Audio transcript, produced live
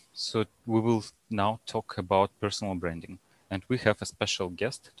So we will now talk about personal branding. And we have a special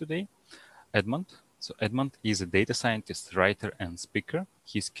guest today, Edmund. So Edmund is a data scientist, writer, and speaker.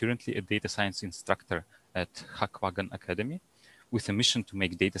 He's currently a data science instructor at Hackwagon Academy with a mission to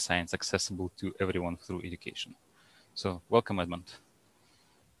make data science accessible to everyone through education. So welcome, Edmund.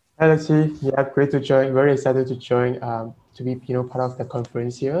 Hi, Alexi. Yeah, great to join. Very excited to join, to be, part of the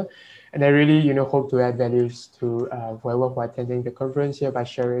conference here. And I really, hope to add values to whoever who are attending the conference here by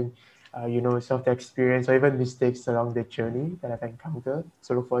sharing, some of the experience or even mistakes along the journey that I've encountered.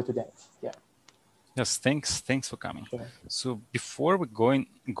 So look forward to that. Yeah. Yes, thanks for coming. Sure. So before we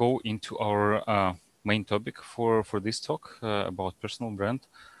go into our main topic for this talk about personal brand,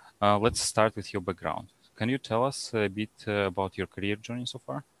 let's start with your background. Can you tell us a bit about your career journey so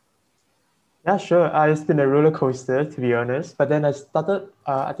far? Yeah, sure. It's been a roller coaster, to be honest. But then I started,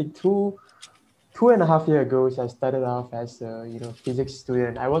 I think two and a half years ago, I started off as a physics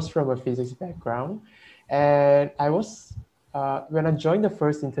student. I was from a physics background, and I was when I joined the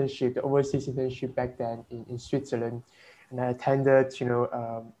first internship, the overseas internship back then in Switzerland, and I attended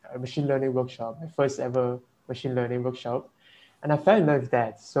a machine learning workshop, my first ever machine learning workshop, and I fell in love with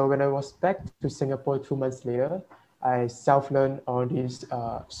that. So when I was back to Singapore 2 months later, I self-learned all these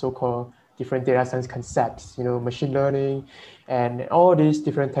so-called different data science concepts, machine learning, and all these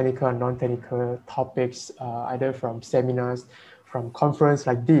different technical and non-technical topics, either from seminars, from conference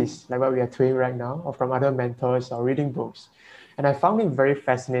like this, like what we are doing right now, or from other mentors or reading books. And I found it very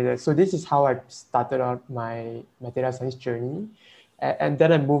fascinating. So this is how I started out my data science journey. And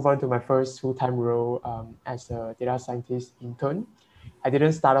then I moved on to my first full-time role as a data scientist intern. I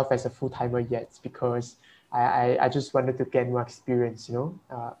didn't start off as a full-timer yet because I just wanted to get more experience,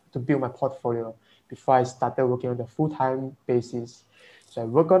 to build my portfolio before I started working on the full-time basis. So I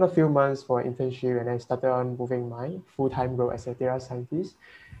worked on a few months for an internship and I started on moving my full-time role as a data scientist.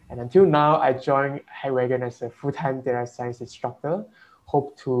 And until now, I joined Hackwagon as a full-time data science instructor.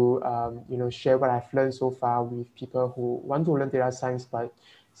 Hope to share what I've learned so far with people who want to learn data science, but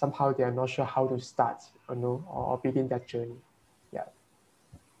somehow they are not sure how to start, or begin that journey. Yeah.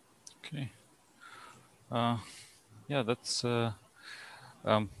 Okay. Yeah, that's and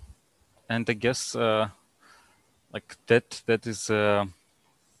I guess like that is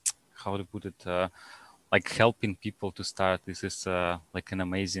how to put it, like helping people to start. This is like an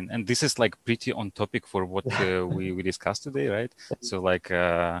amazing, and this is like pretty on topic for what we discussed today, right? So like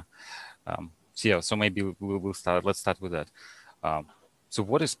so yeah, so maybe we'll start. Let's start with that. So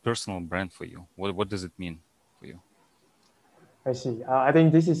what is personal brand for you? What does it mean for you? I see. I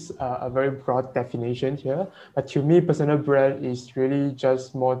think this is a very broad definition here, but to me, personal brand is really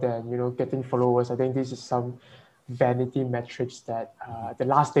just more than getting followers. I think this is some vanity metrics that the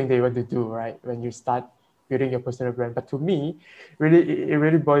last thing they want to do, right? When you start building your personal brand. But to me, really, it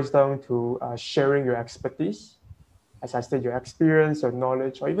really boils down to sharing your expertise, as I said, your experience, your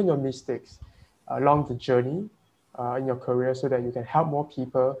knowledge, or even your mistakes along the journey in your career so that you can help more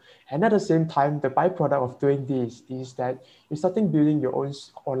people. And at the same time, the byproduct of doing this is that you're starting building your own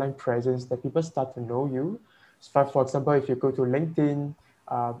online presence that people start to know you. So for example, if you go to LinkedIn,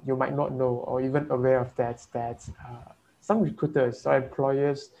 you might not know or even aware of that some recruiters or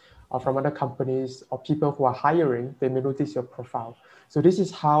employers or from other companies or people who are hiring, they may notice your profile. So this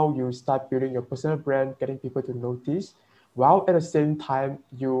is how you start building your personal brand, getting people to notice, while at the same time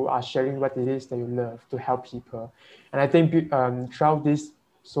you are sharing what it is that you love to help people. And I think throughout this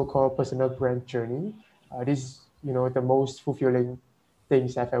so-called personal brand journey, this is the most fulfilling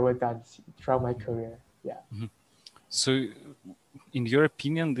things I've ever done throughout my career. Yeah. Mm-hmm. So, in your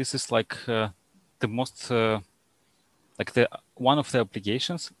opinion, this is like the most like the one of the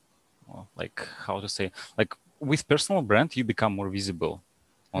applications, like how to say, like with personal brand, you become more visible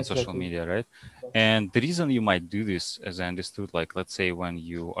on social Exactly. media, right? Yes. And the reason you might do this, as I understood, like let's say when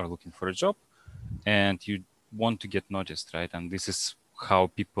you are looking for a job and you want to get noticed, right? And this is how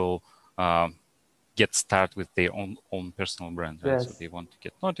people get started with their own personal brand, right? So Yes. they want to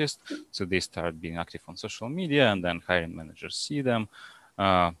get noticed, so they start being active on social media, and then hiring managers see them,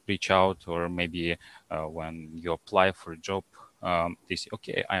 reach out, or maybe when you apply for a job, they say,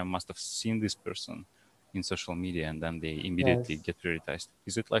 okay, I must have seen this person in social media, and then they immediately Yes. get prioritized.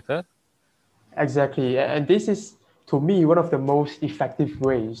 Is it like that? Exactly. And this is, to me, one of the most effective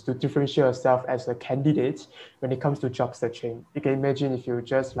ways to differentiate yourself as a candidate when it comes to job searching. You can imagine if you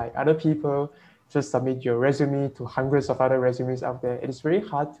just like other people, just submit your resume to hundreds of other resumes out there, it is very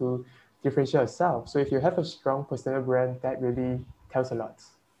hard to differentiate yourself. So if you have a strong personal brand, that really tells a lot.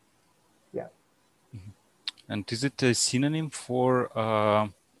 Yeah. And is it a synonym for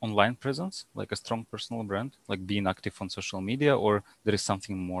online presence, like a strong personal brand, like being active on social media, or there is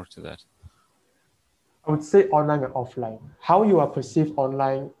something more to that? I would say online and offline. How you are perceived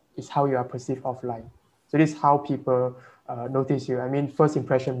online is how you are perceived offline. So this is how people notice you. I mean, first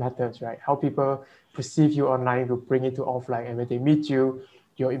impression matters, right? How people perceive you online will bring it to offline, and when they meet you,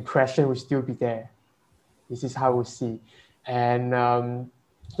 your impression will still be there. This is how we see. And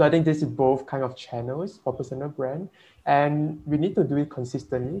so I think this is both kind of channels for personal brand. And we need to do it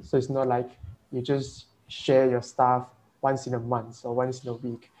consistently. So it's not like you just share your stuff once in a month or once in a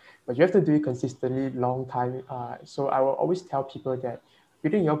week, but you have to do it consistently, long time. So I will always tell people that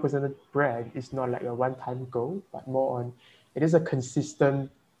building your personal brand is not like a one-time goal, but more on it is a consistent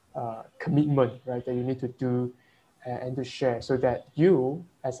commitment, right? That you need to do and to share so that you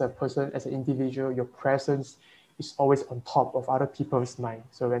as a person, as an individual, your presence is always on top of other people's mind.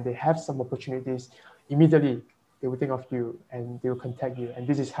 So when they have some opportunities, immediately they will think of you and they will contact you. And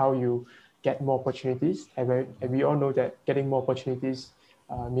this is how you get more opportunities. And we all know that getting more opportunities,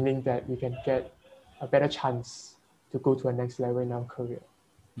 meaning that we can get a better chance to go to a next level in our career.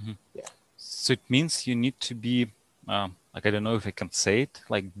 Mm-hmm. Yeah. So it means you need to be, like, I don't know if I can say it,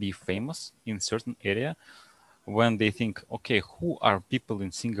 like be famous in certain area when they think, okay, who are people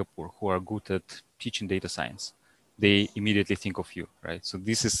in Singapore who are good at teaching data science? They immediately think of you, right? So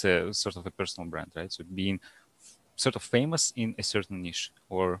this is a sort of a personal brand, right? So being sort of famous in a certain niche,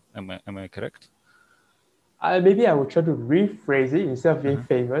 or am I correct? Maybe I would try to rephrase it instead of being Uh-huh.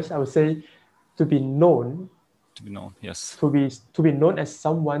 famous. I would say to be known, To be known, yes. to be known as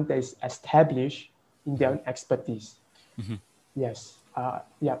someone that is established in their own expertise. Mm-hmm. Yes.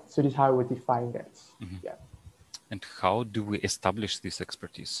 Yeah. So this is how I would define that. Mm-hmm. Yeah. And how do we establish this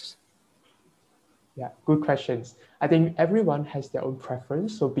expertise? Yeah. Good questions. I think everyone has their own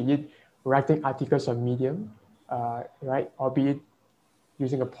preference. So be it writing articles on Medium, right, or be it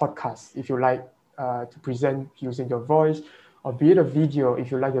using a podcast if you like to present using your voice, or be it a video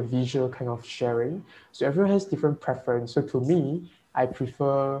if you like a visual kind of sharing. So everyone has different preference. So to me, I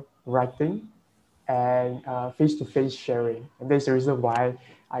prefer writing and face-to-face sharing. And that's the reason why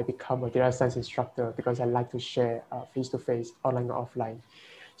I become a data science instructor, because I like to share face-to-face, online or offline.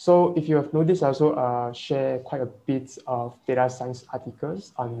 So if you have noticed, I also share quite a bit of data science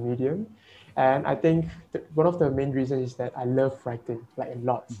articles on Medium. And I think one of the main reasons is that I love writing like a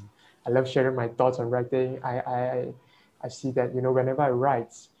lot. Mm-hmm. I love sharing my thoughts on writing. I see that, whenever I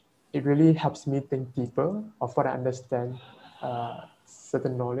write, it really helps me think deeper of what I understand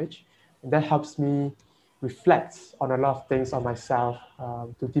certain knowledge. And that helps me reflect on a lot of things on myself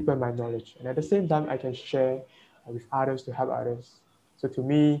to deepen my knowledge. And at the same time, I can share with others to help others. So to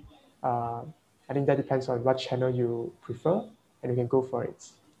me, I think that depends on what channel you prefer, and you can go for it.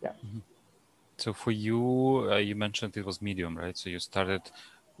 Yeah. Mm-hmm. So for you, you mentioned it was Medium, right? So you started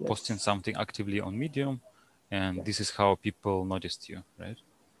posting Yes. something actively on Medium, and this Yes. is how people noticed you, right?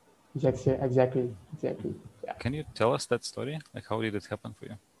 Exactly. Exactly. Mhm. Exactly. Yeah. Can you tell us that story? Like, how did it happen for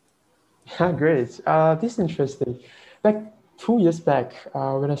you? Great. This is interesting. Like 2 years back,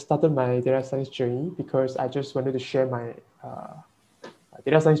 when I started my data science journey, because I just wanted to share my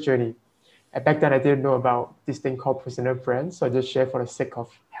data science journey. And back then, I didn't know about this thing called personal brand, so I just share for the sake of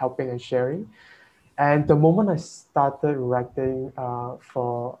helping and sharing. And the moment I started writing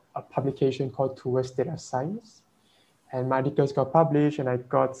for a publication called Towards Data Science, and my articles got published, and I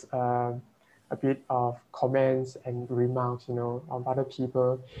got a bit of comments and remarks, of other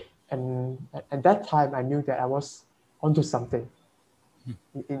people, and at that time I knew that I was onto something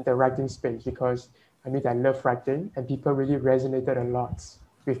in the writing space, because I knew that I love writing, and people really resonated a lot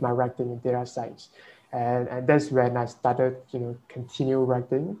with my writing in data science, and that's when I started, continue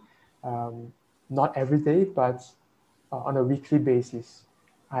writing, not every day, but on a weekly basis.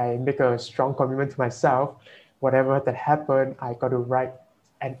 I make a strong commitment to myself. Whatever that happened, I got to write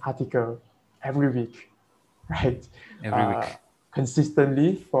an article every week, right? Every Uh, week.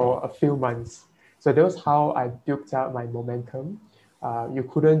 Consistently for a few months. So that was how I built up my momentum. You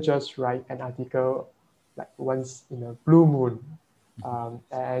couldn't just write an article like once in a blue moon,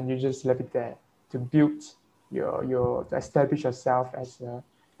 and you just leave it there. To build to establish yourself as a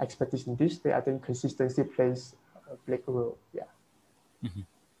expertise in this way, I think consistency plays a big role. Yeah. Mhm.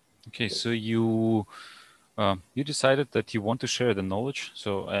 Okay, so Yes. you decided that you want to share the knowledge.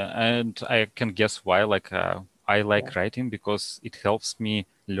 So and I can guess why. Like I Yeah. like writing because it helps me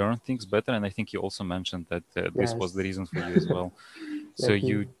learn things better. And I think you also mentioned that this was the Yes. reason for you as well. So Exactly.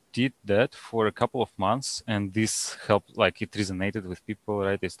 you did that for a couple of months, and this helped. Like it resonated with people,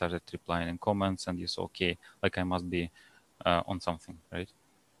 right? They started replying in comments, and you saw, okay, like I must be on something, right?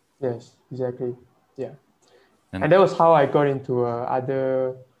 Yes. Exactly. Yeah. And And that was how I got into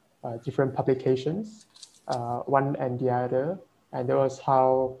other different publications, one and the other. And that was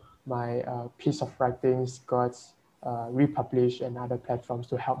how my piece of writings got republished in other platforms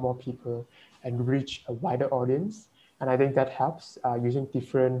to help more people and reach a wider audience. And I think that helps using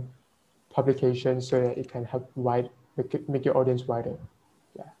different publications so that it can help make your audience wider.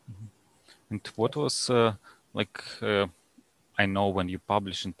 Yeah. And what was I know when you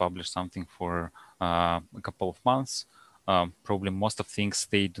publish something for a couple of months, probably most of things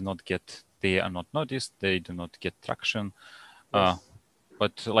they are not noticed, they do not get traction. Yes.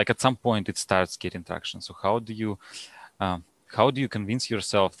 But like at some point it starts getting traction. So how do you convince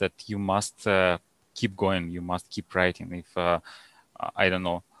yourself that you must keep going, you must keep writing? If I don't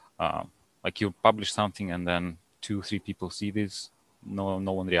know, like you publish something and then 2-3 people see this, no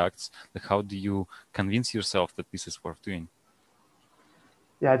one reacts. Like how do you convince yourself that this is worth doing?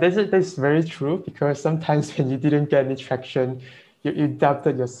 Yeah, that's very true, because sometimes when you didn't get any traction, you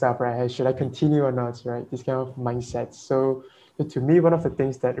doubted yourself, right? Hey, should I continue or not, right? This kind of mindset. So to me, one of the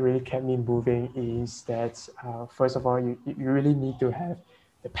things that really kept me moving is that, first of all, you really need to have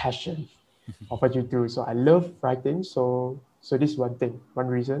the passion of what you do. So I love writing. So this is one thing, one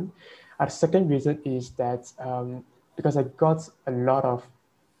reason. The second reason is that because I got a lot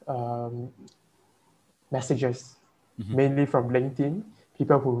of messages, mainly from LinkedIn.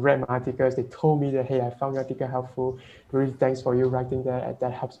 People who read my articles, they told me that, hey, I found your article helpful. Really, thanks for you writing that. And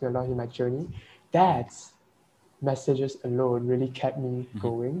that helps me a lot in my journey. That messages alone really kept me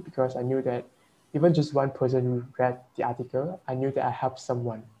going, because I knew that even just one person who read the article, I knew that I helped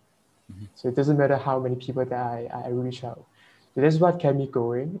someone. So it doesn't matter how many people that I reach out. So that's what kept me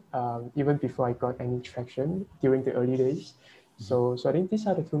going, even before I got any traction during the early days. So I think these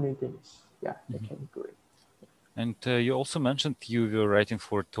are the two main things, that kept me going. And you also mentioned you were writing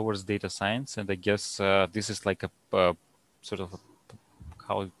for Towards Data Science, and I guess this is like a sort of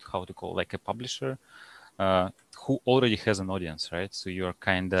how to call, like a publisher who already has an audience, right? So you're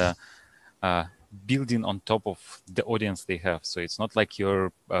kind of building on top of the audience they have. So it's not like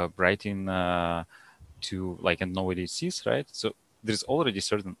you're writing to like and nobody sees, right? So there's already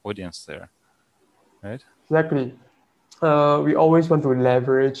certain audience there, right? Exactly. We always want to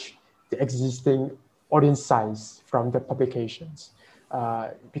leverage the existing audience size from the publications.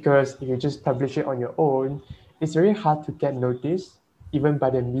 Because if you just publish it on your own, it's very hard to get noticed, even by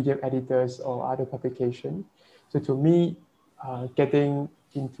the Medium editors or other publication. So to me, getting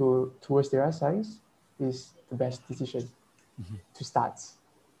into towards data science is the best decision to start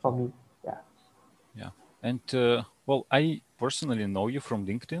for me. Yeah. Yeah. And well, I personally know you from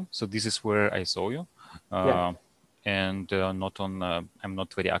LinkedIn, so this is where I saw you. Yeah. And not on, I'm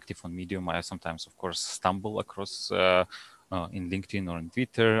not very active on Medium. I sometimes, of course, stumble across in LinkedIn or in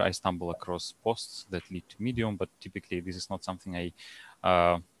Twitter. I stumble across posts that lead to Medium, but typically this is not something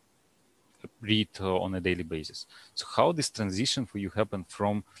I read on a daily basis. So how this transition for you happened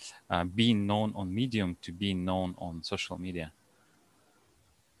from being known on Medium to being known on social media?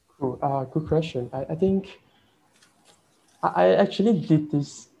 Cool. Good question. I think I actually did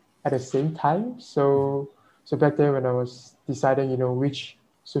this at the same time. So back then when I was deciding, which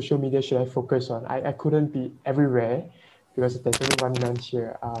social media should I focus on, I couldn't be everywhere because there's only one man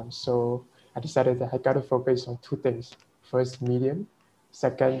here. So I decided that I got to focus on two things. First, Medium.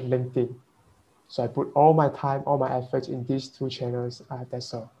 Second, LinkedIn. So I put all my time, all my efforts in these two channels.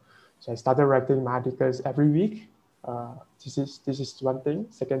 That's all. So I started writing my articles every week. This is one thing.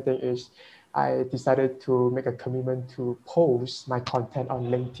 Second thing is I decided to make a commitment to post my content on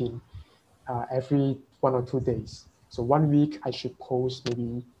LinkedIn every 1 or 2 days. So 1 week I should post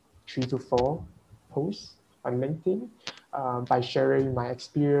maybe 3 to 4 posts on LinkedIn by sharing my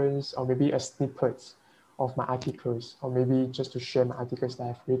experience, or maybe a snippet of my articles, or maybe just to share my articles that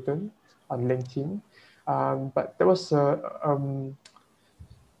I've written on LinkedIn. But there was a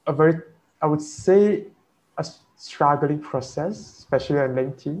very, I would say, a struggling process, especially on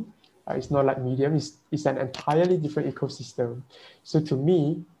LinkedIn. It's not like Medium. It's an entirely different ecosystem. So to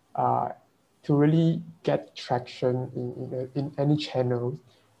me, to really get traction in any channel,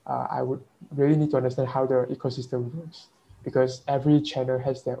 I would really need to understand how the ecosystem works, because every channel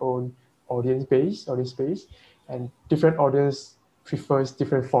has their own audience base, and different audience prefers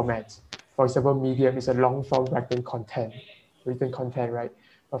different formats. For example, Medium is a long form written content, right?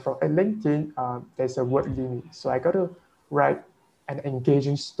 But from LinkedIn, there's a word limit. So I got to write an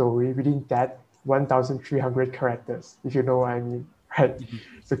engaging story within that 1,300 characters, if you know what I mean, right?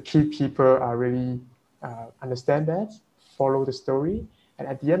 So keep people really understand that, follow the story, and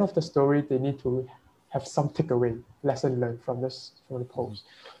at the end of the story, they need to have some takeaway, lesson learned from the post.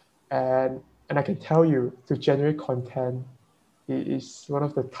 And I can tell you, to generate content is one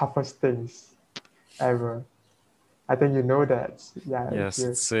of the toughest things ever. I think you know that. Yeah, if Yes, you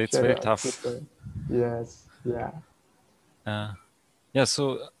it's share very the tough. paper. Yes, yeah. Yeah,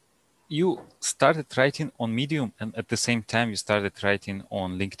 so you started writing on Medium, and at the same time you started writing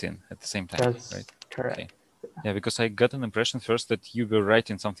on LinkedIn at the same time, right? That's correct. Okay. Yeah, because I got an impression first that you were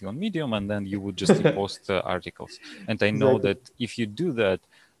writing something on Medium and then you would just repost articles. And I know Exactly. that if you do that,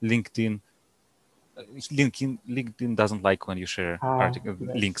 LinkedIn LinkedIn doesn't like when you share Ah, article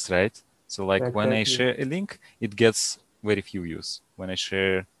yes, links, right? So like when I exactly. share a link, it gets very few views. When I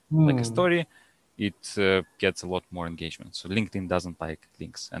share like a Hmm. story, it gets a lot more engagement. So LinkedIn doesn't like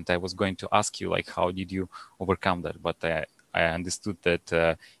links. And I was going to ask you like how did you overcome that? But I understood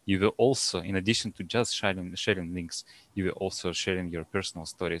that you were also, in addition to just sharing links, you were also sharing your personal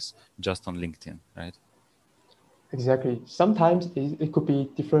stories just on LinkedIn, right? Exactly. Sometimes it could be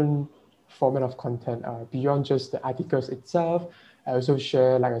different format of content beyond just the articles itself. I also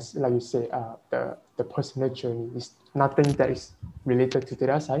share, like you say, the personal journey. It's nothing that is related to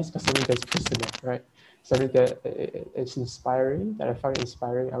data science, but something that's personal, right? Something that is inspiring, that I find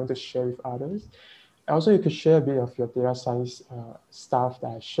inspiring. I want to share with others. Also, you could share a bit of your data science stuff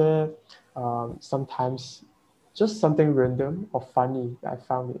that I share. Sometimes just something random or funny that I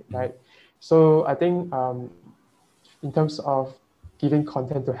found it, right? So I think in terms of giving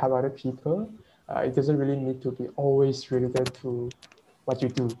content to help other people, it doesn't really need to be always related to what you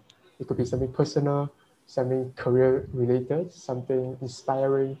do. It could be something personal, something career related, something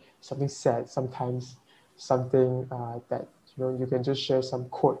inspiring, something sad, sometimes something that you can just share some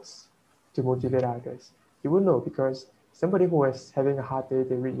quotes to motivate others. You will know because somebody who is having a hard day,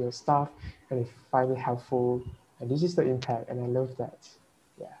 they read your stuff and they find it helpful, and this is the impact, and I love that.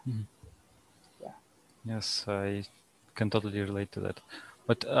 Yeah, yeah. Yes, I can totally relate to that.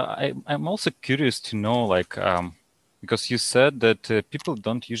 But I'm also curious to know, like, because you said that people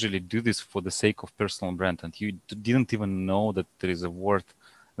don't usually do this for the sake of personal brand, and you didn't even know that there is a word,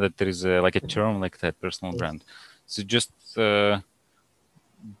 that there is like a term like that, personal Yes. brand. So just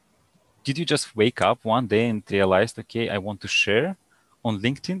did you just wake up one day and realized, okay, I want to share on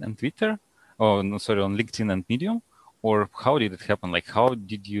LinkedIn and Twitter? Oh, no, sorry, on LinkedIn and Medium? Or how did it happen? Like, how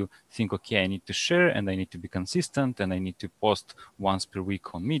did you think, okay, I need to share and I need to be consistent and I need to post once per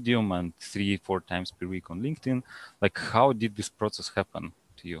week on Medium and 3, 4 times per week on LinkedIn? Like, how did this process happen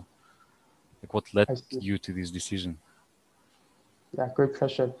to you? Like, what led I see. you to this decision? Yeah, great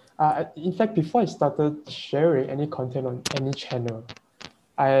question. In fact, before I started sharing any content on any channel,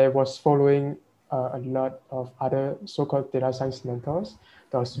 I was following a lot of other so-called data science mentors.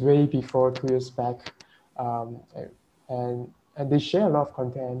 That was way before 2 years back, um, and they share a lot of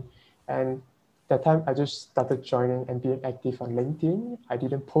content. And that time, I just started joining and being active on LinkedIn. I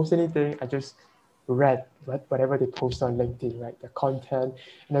didn't post anything. I just read whatever they post on LinkedIn, right? The content,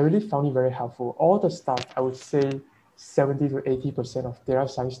 and I really found it very helpful. All the stuff, I would say, 70 to 80% of data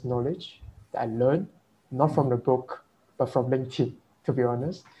science knowledge that I learned, not from the book, but from LinkedIn, to be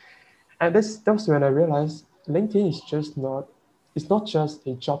honest. And that's when I realized LinkedIn is just not, it's not just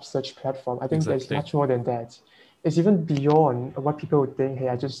a job search platform. I think there's Exactly. much more than that. It's even beyond what people would think, hey,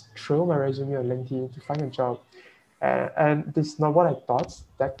 I just throw my resume on LinkedIn to find a job. And this is not what I thought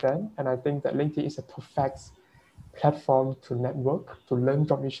back then. And I think that LinkedIn is a perfect platform to network, to learn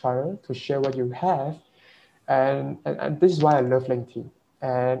from each other, to share what you have. And this is why I love LinkedIn.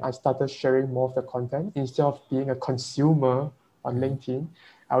 And I started sharing more of the content instead of being a consumer on LinkedIn.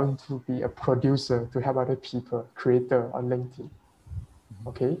 I want to be a producer to help other people, creator on LinkedIn.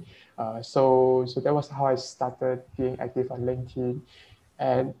 Okay, so that was how I started being active on LinkedIn,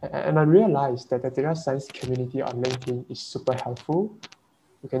 and I realized that the data science community on LinkedIn is super helpful.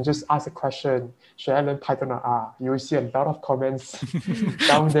 You can just ask a question, should I learn Python or R? You will see a lot of comments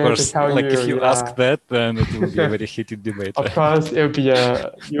down Of there to course, tell like if you, you ask yeah. that, then it will be a very heated debate, Of right? course,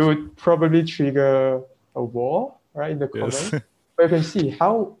 you would probably trigger a war, right, in the Yes. comments. But you can see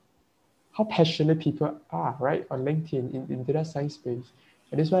how passionate people are, right, on LinkedIn in data science space.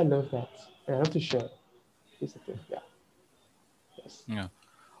 And that's why I love that. And I love to share. It's the thing, yeah. Yes. Yeah.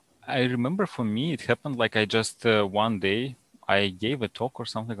 I remember for me, it happened like I just one day I gave a talk or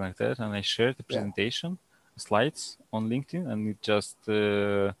something like that, and I shared the Yeah. presentation slides on LinkedIn, and it just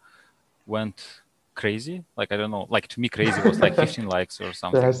went crazy. Like I don't know, like to me, crazy was like 15 likes or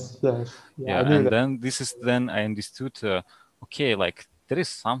something. Yes, yes. Yeah, I Yeah, knew and that. then then I understood, okay, like there is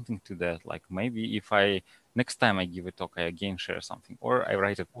something to that. Like maybe if I next time I give a talk, I again share something or I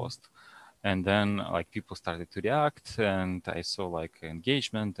write a post, and then like people started to react, and I saw like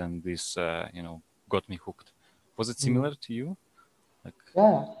engagement, and this got me hooked. Was it Mm. similar to you? Like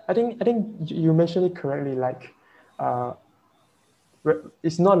Yeah, I think you mentioned it correctly. Like, uh,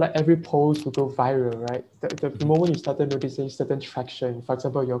 it's not like every post will go viral, right? The moment you started noticing certain traction, for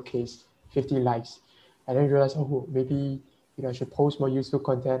example, your case, 50 likes, and then you realize, oh, maybe I should post more useful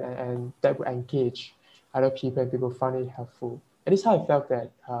content and that would engage other people and people find it helpful. And it's how I felt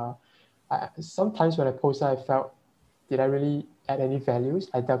that sometimes when I posted, I felt, did I really add any values?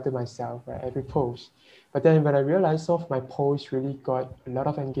 I doubted myself, right? Every post. But then when I realized some of my posts really got a lot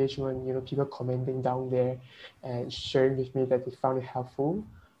of engagement, people commenting down there and sharing with me that they found it helpful,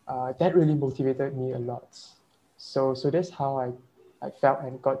 that really motivated me a lot. So that's how I felt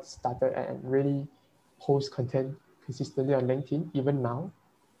and got started and really post content consistently on LinkedIn, even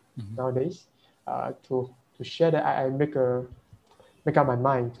nowadays, to share that I make up my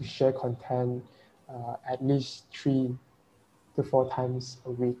mind to share content at least 3 to 4 times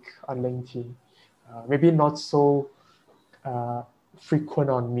a week on LinkedIn. Maybe not so uh, frequent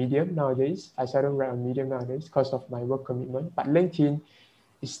on Medium nowadays. I seldom write on Medium nowadays because of my work commitment, but LinkedIn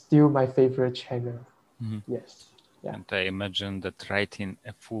is still my favorite channel. Yes. Yeah. And I imagine that writing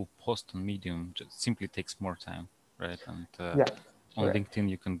a full post on Medium just simply takes more time, right? And Yeah. on Correct. LinkedIn,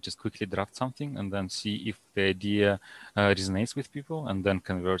 you can just quickly draft something and then see if the idea resonates with people and then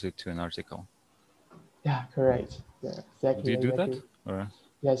convert it to an article. Yeah, correct. Yeah, exactly. Do you do that? Exactly. Or?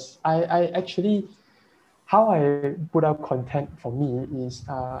 Yes, I actually, how I put out content for me is,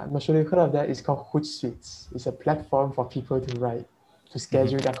 I'm not sure if you've heard of that, it's called Hootsuite. It's a platform for people to write, to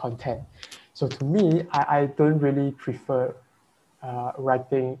schedule their content. So to me, I don't really prefer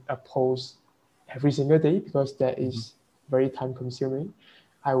writing a post every single day because that is very time consuming.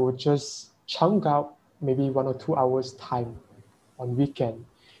 I would just chunk out maybe 1 or 2 hours time on weekend.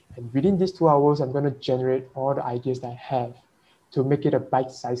 And within these 2 hours, I'm going to generate all the ideas that I have to make it a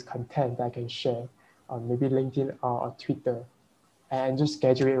bite-sized content that I can share on maybe LinkedIn or Twitter and just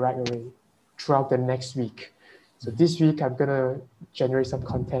schedule it right away throughout the next week. So this week, I'm going to generate some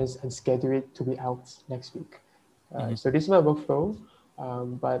contents and schedule it to be out next week. So this is my workflow,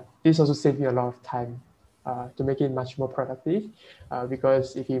 but this also saved me a lot of time to make it much more productive.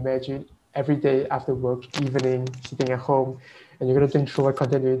 Because if you imagine every day after work, evening, sitting at home, and you're going to think through what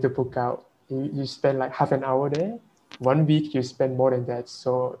content you need to book out, you spend like half an hour there. 1 week, you spend more than that.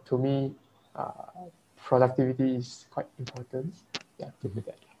 So to me, productivity is quite important. Yeah, to do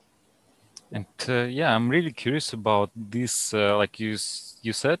that. And yeah, I'm really curious about this. Like you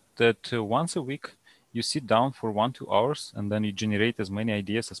said that once a week you sit down for 1-2 hours and then you generate as many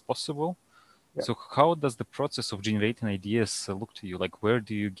ideas as possible. Yeah. So how does the process of generating ideas look to you? Like where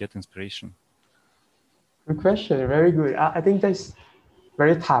do you get inspiration? Good question. Very good. I think that's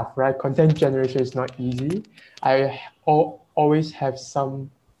very tough, right? Content generation is not easy. I always have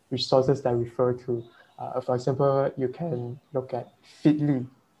some resources that I refer to. For example, you can look at Feedly. I'm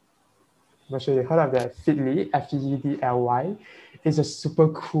not sure you heard of that. Feedly, Fedly. It's a super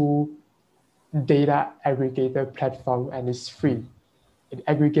cool data aggregator platform and it's free. It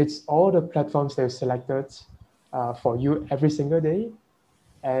aggregates all the platforms that you selected for you every single day.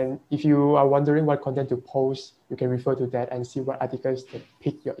 And if you are wondering what content to post, you can refer to that and see what articles that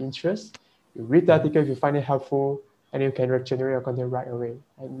pique your interest. You read the article if you find it helpful, and you can generate your content right away.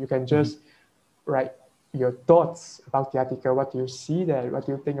 And you can just write your thoughts about the article. What do you see there? What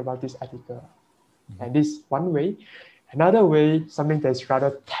do you think about this article? And this one way. Another way, something that's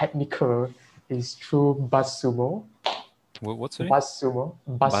rather technical, is through BuzzSumo. What's it? BuzzSumo.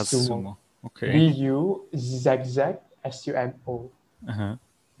 BuzzSumo. BuzzSumo. Okay. BuzzSumo. Uh-huh.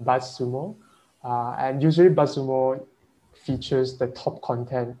 BuzzSumo. And usually BuzzSumo features the top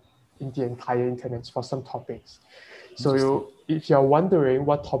content in the entire internet for some topics. So if you're wondering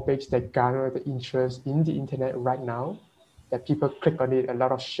what topics that garner the interest in the internet right now, that people click on it, a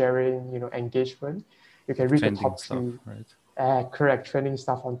lot of sharing, engagement, you can read the Trending top stuff, three. right? Correct, trending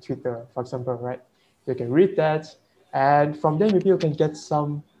stuff on Twitter, for example, right? You can read that, and from there maybe you can get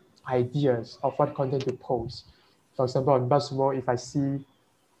some ideas of what content to post. For example, on BuzzSumo, if I see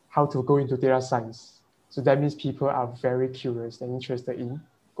how to go into data science. So that means people are very curious and interested in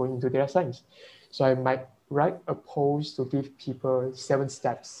going into data science. So I might write a post to give people 7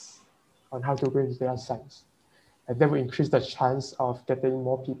 steps on how to go into data science. And that will increase the chance of getting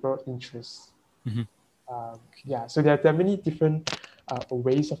more people interest. Yeah, so there are many different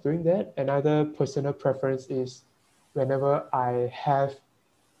ways of doing that. Another personal preference is whenever I have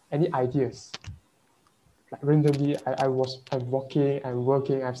any ideas, like randomly I'm walking, I'm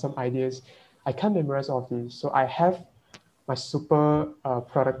working, I have some ideas. I can't memorize all of these. So I have my super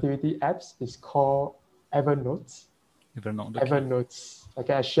productivity apps. It's called Evernote. Evernote. Okay. Evernote.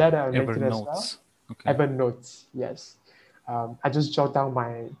 Okay, I share that on LinkedIn as well. Evernote. Okay. Evernote, yes. I just jot down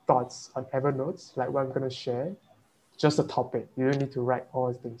my thoughts on Evernote, like what I'm gonna share, just a topic. You don't need to write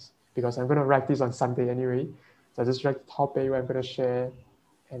all things because I'm going to write this on Sunday anyway. So I just write the topic where I'm going to share,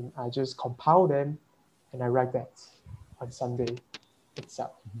 and I just compile them, and I write that on Sunday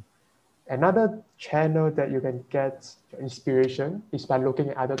itself. Another channel that you can get inspiration is by looking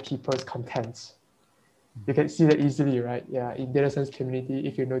at other people's contents. You can see that easily, right? Yeah, in data science community,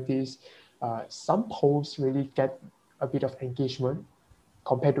 if you notice, some posts really get a bit of engagement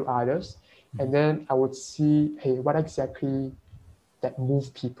compared to others. And then I would see, hey, what exactly that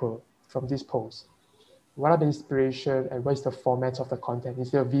move people from this post? What are the inspiration and what is the format of the content?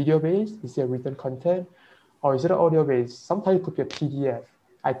 Is it a video based? Is it a written content? Or is it audio based? Sometimes it could be a PDF.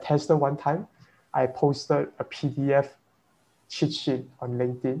 I tested one time. I posted a PDF cheat sheet on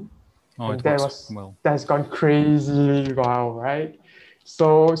LinkedIn. Oh, And it works well. that's gone crazy wow, right?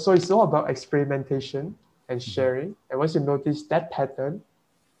 So it's all about experimentation and sharing. And once you notice that pattern,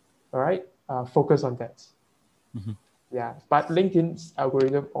 all right, focus on that. Yeah, but LinkedIn's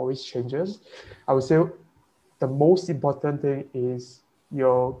algorithm always changes. I would say the most important thing is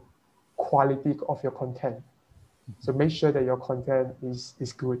your quality of your content. So make sure that your content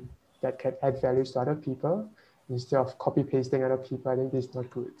is good, that can add values to other people instead of copy pasting other people. I think this is not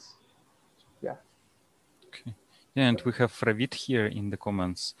good. Yeah. Okay. Yeah, and we have Ravit here in the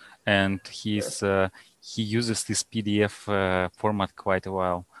comments, and he uses this PDF format quite a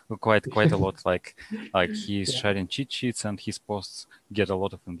lot. Like he's sharing cheat sheets, and his posts get a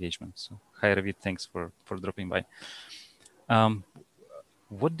lot of engagement. So hi Ravit, thanks for dropping by.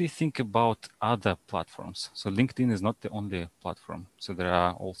 What do you think about other platforms? So LinkedIn is not the only platform. So there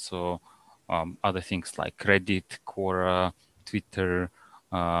are also other things like Reddit, Quora, Twitter,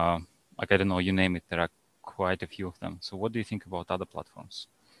 like I don't know, you name it. There are quite a few of them. So what do you think about other platforms?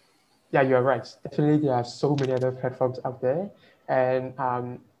 Yeah, you're right. Definitely, there are so many other platforms out there, and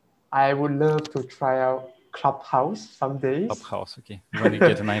I would love to try out Clubhouse some days. Clubhouse, okay. When you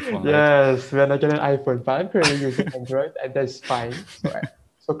get an iPhone, right? Yes, when I get an iPhone, but I'm currently using Android, and that's fine.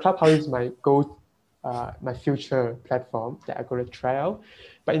 So Clubhouse is my my future platform that I'm going to try out.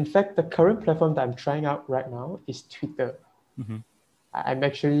 But in fact, the current platform that I'm trying out right now is Twitter. I'm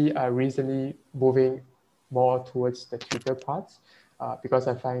actually recently moving more towards the Twitter part because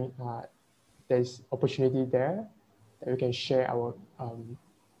I find there's opportunity there that we can share our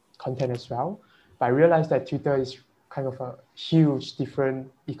content as well. But I realized that Twitter is kind of a huge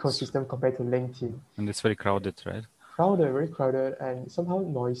different ecosystem compared to LinkedIn. And it's very crowded, right? Very crowded, and somehow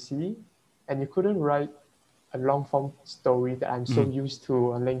noisy. And you couldn't write a long form story that I'm so used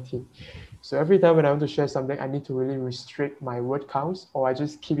to on LinkedIn. So every time when I want to share something, I need to really restrict my word counts, or I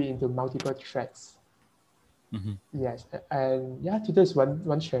just keep it into multiple threads. Yes, and yeah, Twitter is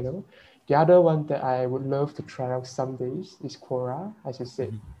one channel. The other one that I would love to try out some days is Quora, as you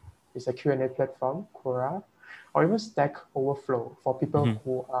said. It's a Q&A platform, Quora, or even Stack Overflow for people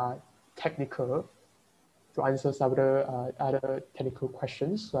who are technical to answer some other technical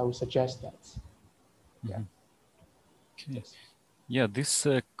questions. So I would suggest that. Yeah. Okay. Yes. Yeah, these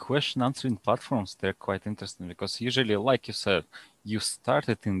question answering platforms, they're quite interesting because usually, like you said, you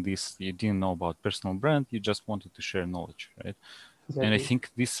started in this, you didn't know about personal brand, you just wanted to share knowledge, right? Exactly. And I think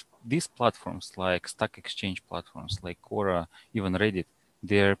these platforms, like Stack Exchange platforms, like Quora, even Reddit,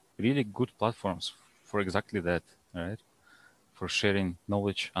 they're really good platforms for exactly that, right? For sharing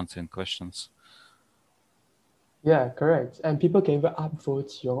knowledge, answering questions. Yeah, correct. And people can even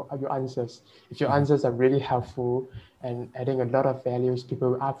upvote your answers. If your answers are really helpful and adding a lot of values,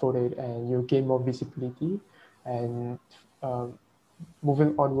 people will upvote it and you gain more visibility. And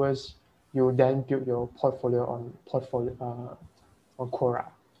moving onwards, you then build your portfolio on Quora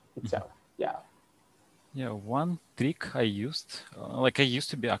itself. Yeah. Yeah, one trick I used, like I used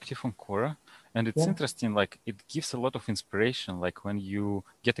to be active on Quora, and it's interesting, like it gives a lot of inspiration. Like when you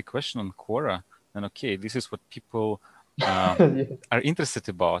get a question on Quora, and okay, this is what people are interested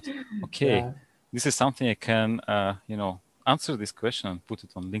about. Okay, this is something I can, answer this question and put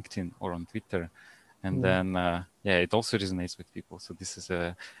it on LinkedIn or on Twitter. And then, it also resonates with people. So this is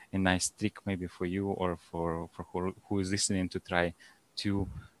a nice trick maybe for you or for who is listening to try to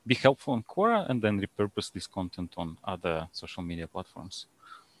be helpful on Quora and then repurpose this content on other social media platforms.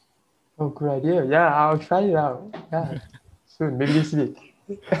 Oh, good idea. Yeah, I'll try it out. Yeah, soon, maybe this week.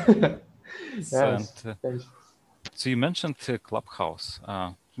 Yes. So you mentioned Clubhouse,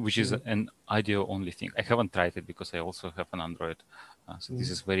 which is an audio-only thing. I haven't tried it because I also have an Android. So this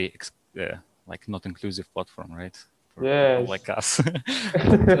is very like not inclusive platform, right? For people like us.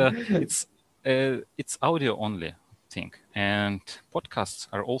 But, it's audio-only thing, and podcasts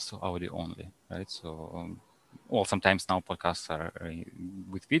are also audio-only, right? So well, sometimes now podcasts are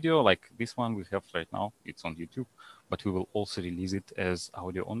with video, like this one we have right now. It's on YouTube, but we will also release it as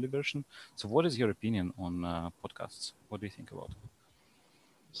audio-only version. So what is your opinion on podcasts? What do you think about it?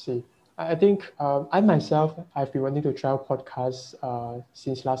 See, I think I myself, I've been wanting to try out podcasts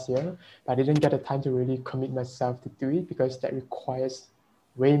since last year, but I didn't get the time to really commit myself to do it because that requires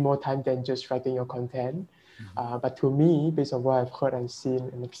way more time than just writing your content. But to me, based on what I've heard and seen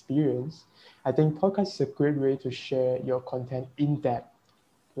and experienced, I think podcast is a great way to share your content in depth.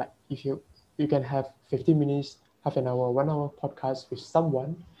 Like if you can have 15 minutes, half an hour, 1 hour podcast with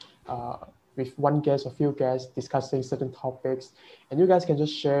someone, uh, with one guest or few guests discussing certain topics, and you guys can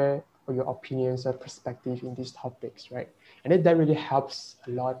just share your opinions or perspective in these topics, right? And then that really helps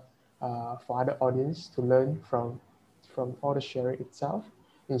a lot for other audience to learn from all the sharing itself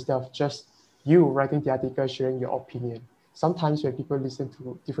instead of just you writing the article sharing your opinion. Sometimes when people listen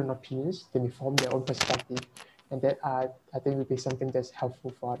to different opinions, they may form their own perspective, and that I think would be something that's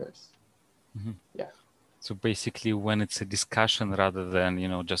helpful for others. Yeah. So basically, when it's a discussion rather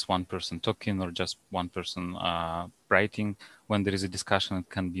than just one person talking or just one person writing, when there is a discussion, it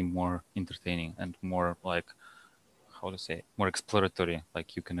can be more entertaining and more like how to say more exploratory.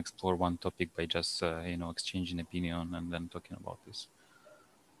 Like you can explore one topic by just exchanging opinion and then talking about this.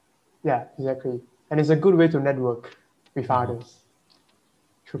 Yeah, exactly. And it's a good way to network with others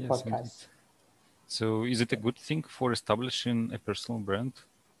through Yes, indeed. podcasts. So is it a good thing for establishing a personal brand,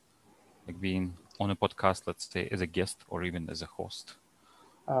 like being on a podcast, let's say, as a guest or even as a host?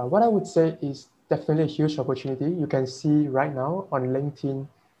 What I would say is definitely a huge opportunity. You can see right now on LinkedIn,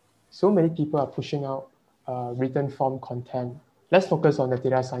 so many people are pushing out written form content. Let's focus on the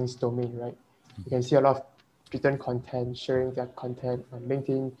data science domain, right? You can see a lot of written content, sharing their content on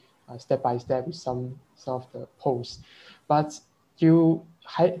LinkedIn step by step with some of the posts. But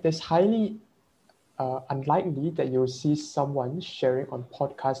there's highly unlikely that you'll see someone sharing on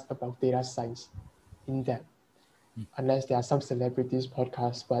podcast about data science in depth, unless there are some celebrities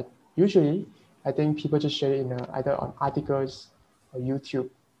podcasts. But usually, I think people just share it in either on articles or YouTube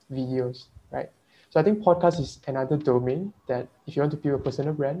videos, right? So I think podcast is another domain that if you want to build a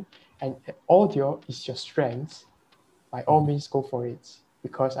personal brand and audio is your strength, by all means go for it,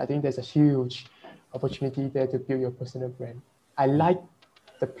 because I think there's a huge opportunity there to build your personal brand. I like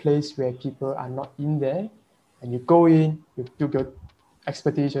the place where people are not in there and you go in, you do your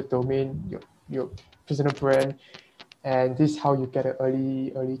expertise, your domain, your personal brand, and this is how you get an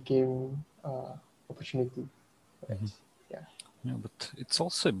early game opportunity. Right? Yeah. Yeah, but it's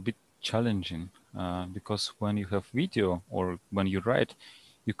also a bit challenging because when you have video or when you write,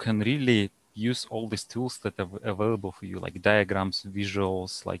 you can really use all these tools that are available for you, like diagrams,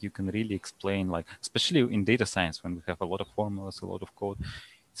 visuals, like you can really explain, like especially in data science when we have a lot of formulas, a lot of code.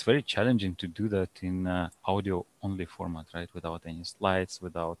 It's very challenging to do that in audio only format, right? Without any slides,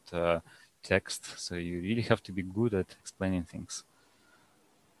 without text. So you really have to be good at explaining things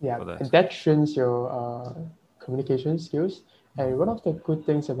Yeah, for that. and that trains your communication skills. And one of the good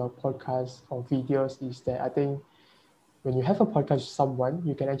things about podcasts or videos is that I think when you have a podcast with someone,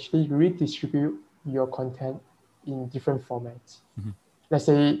 you can actually redistribute your content in different formats. Let's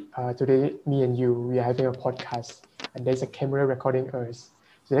say today, me and you, we are having a podcast, and there's a camera recording us.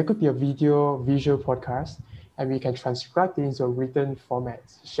 So that could be a visual podcast, and we can transcribe it into a written format,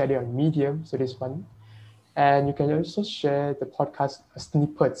 share it on Medium, so this one. And you can also share the podcast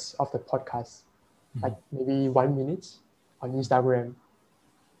snippets of the podcast, like maybe 1 minute on Instagram,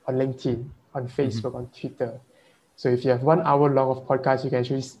 on LinkedIn, on Facebook, on Twitter. So if you have 1 hour long of podcast, you can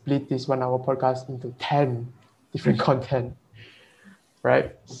actually split this 1 hour podcast into 10 different content,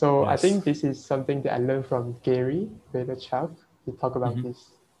 right? So I Yes. think this is something that I learned from Gary Vaynerchuk. He talk about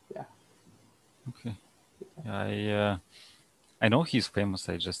this. Yeah. Okay. I know he's famous.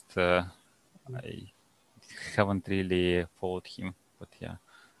 I haven't really followed him, but yeah,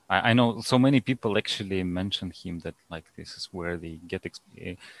 I know so many people actually mention him that like this is where they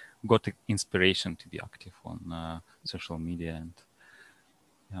got inspiration to be active on social media. And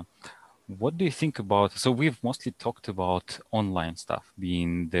yeah, what do you think about? So we've mostly talked about online stuff,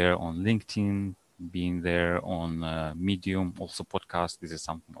 being there on LinkedIn, being there on Medium, also podcast. This is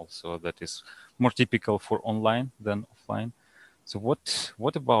something also that is more typical for online than offline. So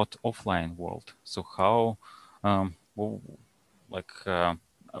what about offline world? So how, well, like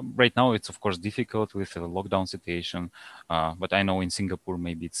right now it's of course difficult with the lockdown situation, but I know in Singapore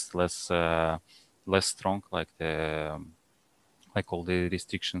maybe it's less strong, like all the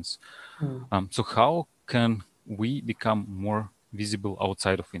restrictions. Mm. So how can we become more visible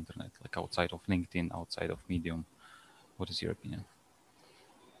outside of internet, like outside of LinkedIn, outside of Medium? What is your opinion?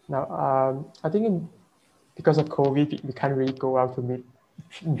 Now, I think because of COVID, we can't really go out to meet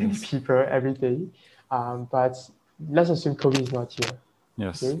many people every day. But let's assume COVID is not here.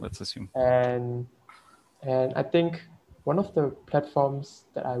 Yes, Okay? let's assume. And I think one of the platforms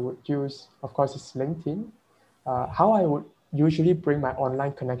that I would use, of course, is LinkedIn. How I would usually bring my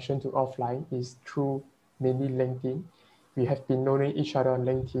online connection to offline is through mainly LinkedIn. We have been knowing each other on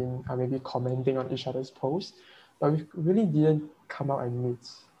LinkedIn, maybe commenting on each other's posts, but we really didn't come out and meet.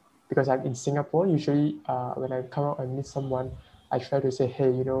 Because I'm in Singapore, usually when I come out and meet someone, I try to say, hey,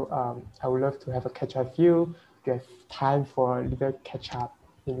 I would love to have a catch up with you. Do you have time for a little catch up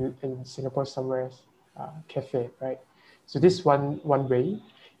in Singapore somewhere, cafe, right? So this one way.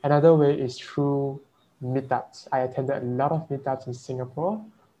 Another way is through meetups. I attended a lot of meetups in Singapore,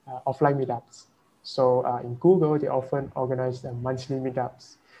 offline meetups. So in Google, they often organize monthly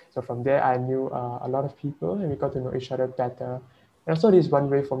meetups. So from there, I knew a lot of people and we got to know each other better. And also, this is one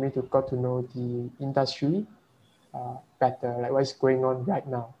way for me to got to know the industry better, like what's going on right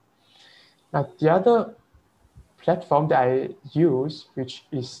now. Now, the other platform that I use, which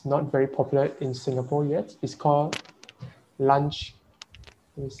is not very popular in Singapore yet, is called Lunch.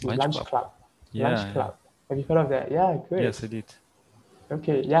 Let me see, Lunch Lunch Club. Club. Lunch Yeah. Club. Have you heard of that? Yeah, great. Yes, I did.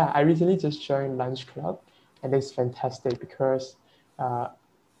 Okay, yeah, I recently just joined Lunch Club, and it's fantastic because uh,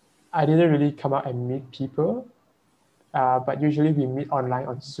 I didn't really come out and meet people, but usually we meet online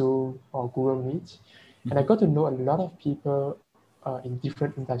on Zoom or Google Meet, and I got to know a lot of people in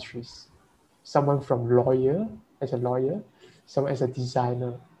different industries. Someone from as a lawyer, someone as a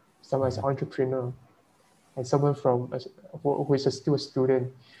designer, someone as an entrepreneur, and someone who is still a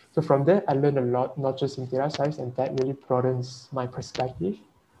student. So from there, I learned a lot, not just in data science, and that really broadens my perspective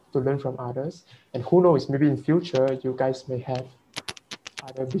to learn from others. And who knows, maybe in future, you guys may have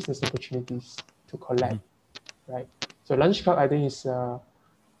other business opportunities to collect, right? So Lunch Club, I think, is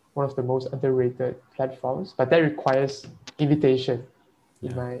one of the most underrated platforms, but that requires invitation.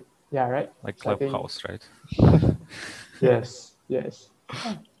 Yeah. Right. Like So I think Clubhouse, right? yes.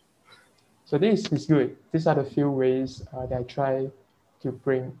 So this is good. These are the few ways that I try to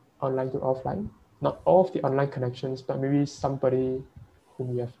bring online to offline. Not all of the online connections, but maybe somebody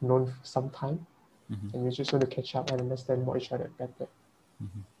whom you have known for some time, and you just want to catch up and understand more each other better.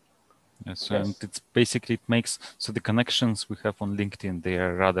 Yes, and Yes. it's basically it makes so the connections we have on LinkedIn, they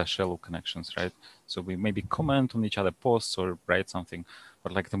are rather shallow connections, right? So we maybe comment on each other posts or write something,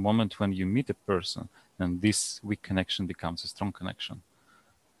 but like the moment when you meet a person, then this weak connection becomes a strong connection,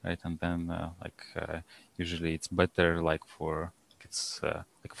 right? And then usually it's better like for it's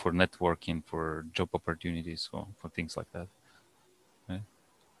like for networking, for job opportunities, or for things like that. Right?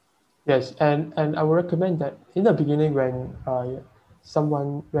 Yes, and I would recommend that in the beginning when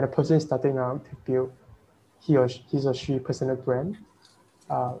when a person is starting out to build his or she personal brand,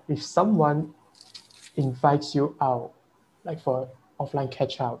 if someone invites you out, like for offline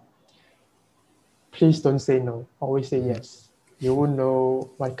catch up, please don't say no. Always say yes. You won't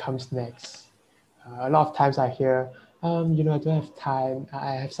know what comes next. A lot of times I hear, I don't have time.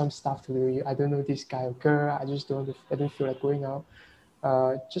 I have some stuff to do. I don't know this guy or girl. I just don't. I don't feel like going out.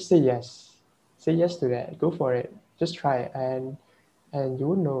 Just say yes. Say yes to that. Go for it. Just try it, and you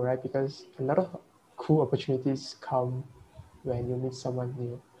will know, right? Because a lot of cool opportunities come when you meet someone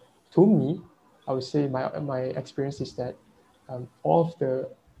new. To me, I would say my experience is that all of the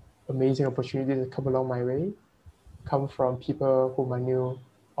amazing opportunities that come along my way come from people whom I knew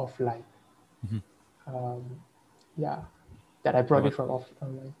offline. Yeah, that I Yeah, brought it but from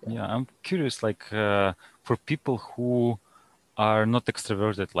offline. yeah, I'm curious, like for people who are not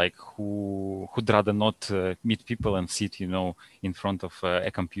extroverted, like who'd rather not meet people and sit, in front of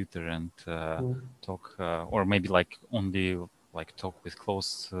a computer and talk, or maybe like only like talk with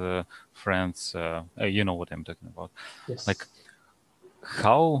close friends. You know what I'm talking about. Like Yes.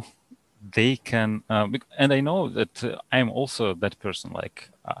 how they can, and I know that I'm also that person. Like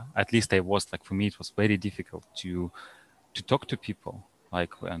at least I was. Like for me, it was very difficult to talk to people.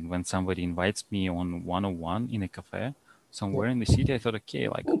 Like when somebody invites me on one-on-one in a cafe Yeah. somewhere in the city, I thought, okay,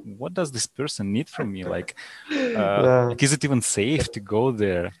 like what does this person need from me? Yeah. Like is it even safe to go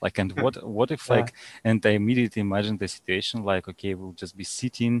there? Like, and what if Yeah. like, and I immediately imagined the situation like, okay, we'll just be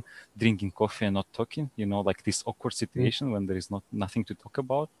sitting, drinking coffee and not talking, like this awkward situation when there is nothing to talk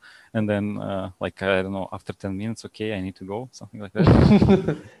about. And then like, I don't know, after 10 minutes, okay, I need to go, something like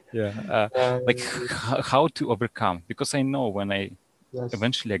that. Yeah. Like how to overcome, because I know when I Yes.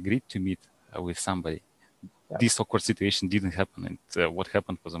 eventually agreed to meet with somebody, Yeah. this awkward situation didn't happen, and what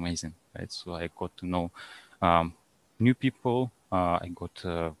happened was amazing, right? So I got to know new people. I got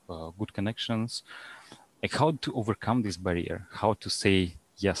good connections. Like how to overcome this barrier, how to say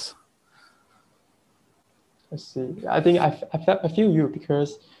yes. I see. I think I feel you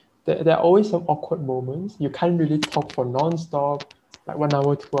because there are always some awkward moments. You can't really talk for non-stop, like 1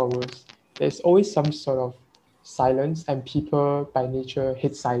 hour, 2 hours. There's always some sort of silence, and people by nature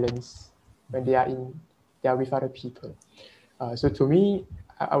hate silence when they are with other people. So to me,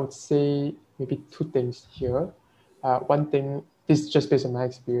 I would say maybe two things here. One thing, this is just based on my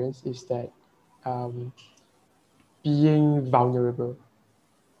experience, is that um, being vulnerable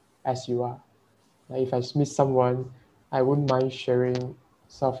as you are. Like if I meet someone, I wouldn't mind sharing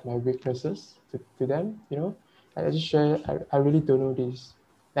some of my weaknesses to them, you know. I just share, I really don't know this.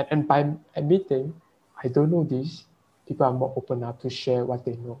 And by admitting, I don't know this, people are more open up to share what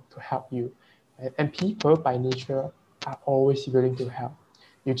they know to help you. And people by nature are always willing to help.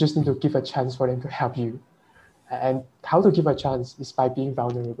 You just need to give a chance for them to help you. And how to give a chance is by being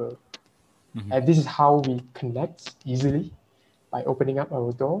vulnerable. Mhm. And this is how we connect easily by opening up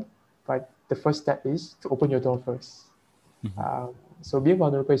our door. But the first step is to open your door first. Mhm. So being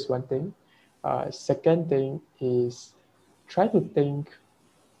vulnerable is one thing. Second thing is try to think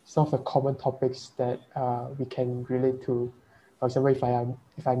some of the common topics that we can relate to. For example,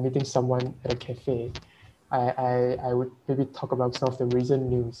 if I'm meeting someone at a cafe, I would maybe talk about some of the recent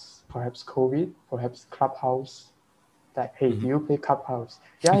news, perhaps COVID, perhaps Clubhouse. That hey, do Mhm. you play Clubhouse?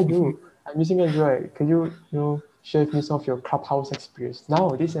 Yeah, I do. I'm using Android. Could you share with me some of your Clubhouse experience?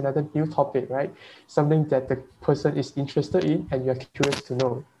 Now, this is another new topic, right? Something that the person is interested in and you're curious to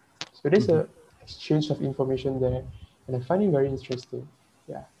know. So there's Mhm. a exchange of information there, and I find it very interesting.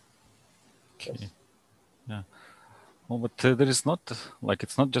 Yeah. Okay. Yes. Yeah. Well, but there is not like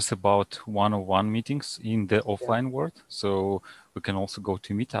it's not just about one-on-one meetings in the Yeah. offline world. So we can also go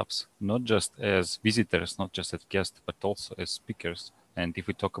to meetups, not just as visitors, not just as guests, but also as speakers. And if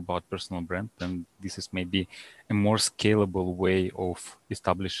we talk about personal brand, then this is maybe a more scalable way of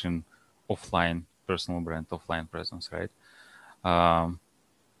establishing offline personal brand, offline presence, right? Um,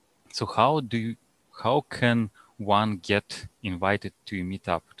 so how can one get invited to a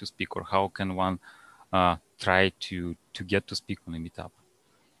meetup to speak, or how can one try to get to speak on a meetup?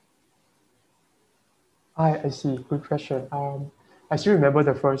 I see. Good question. I still remember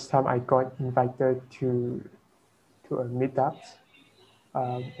the first time I got invited to a meetup.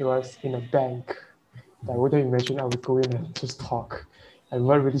 It was in a bank. I wouldn't imagine I would go in and just talk. And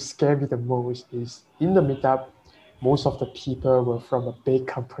what really scared me the most is in the meetup, most of the people were from a big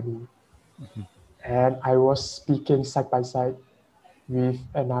company. And I was speaking side by side with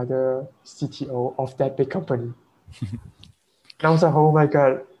another CTO of that big company. And I was like, oh my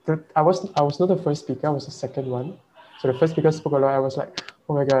God. I was not the first speaker, I was the second one. So the first speaker spoke a lot. I was like,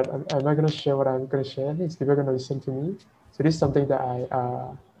 oh my God, am I going to share what I'm going to share? Is people going to listen to me? So this is something that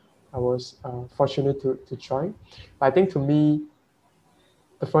I was fortunate to join. But I think to me,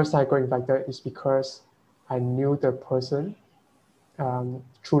 the first time I got invited is because I knew the person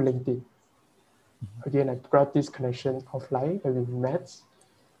through LinkedIn. Again, I got this connection offline and we met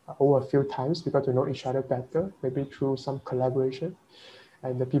over a few times. We got to know each other better, maybe through some collaboration.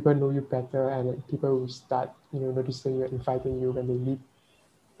 And the people know you better, and people will start, noticing you, inviting you when they need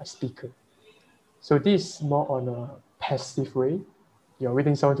a speaker. So this is more on a passive way. You're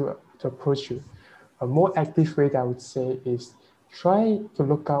waiting someone to approach you. A more active way that I would say is try to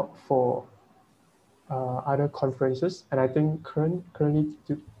look out for other conferences. And I think currently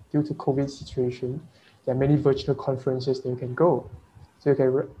due to COVID situation, there are many virtual conferences that you can go. So you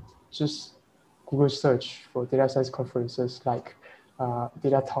can just Google search for data science conferences like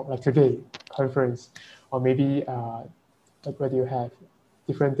Data Talk, like today conference, or maybe like what do you have?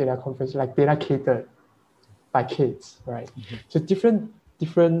 Different data conferences like Data Catered by kids, right? So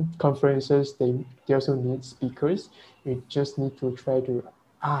different conferences, they also need speakers. You just need to try to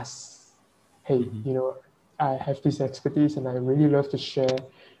ask, hey, Mhm. I have this expertise and I really love to share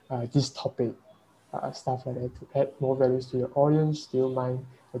this topic, stuff like that to add more values to your audience. Do you mind,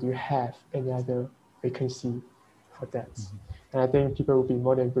 or do you have any other vacancy for that? And I think people will be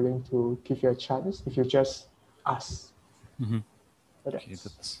more than willing to give you a chance if you just ask Mhm. for that. Okay,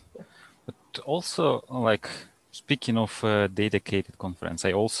 that's. But also, like speaking of dedicated conference,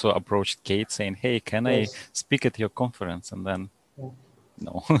 I also approached Kate saying, "Hey, can I Yes. speak at your conference?" And then Yeah.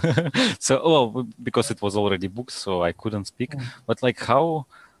 no. So, well, because it was already booked, so I couldn't speak. But like how,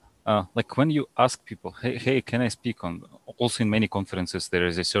 like when you ask people, hey, can I speak on? Also, in many conferences, there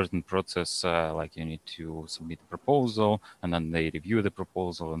is a certain process, like you need to submit a proposal, and then they review the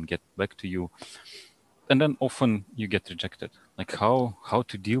proposal and get back to you, and then often you get rejected. Like how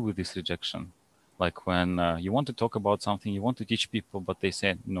to deal with this rejection? Like when you want to talk about something, you want to teach people, but they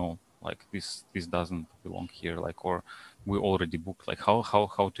say no, like this doesn't belong here, like or we already booked. Like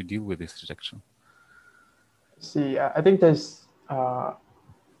how to deal with this rejection? See, I think that's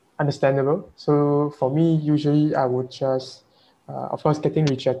understandable. So for me, usually I would just, of course, getting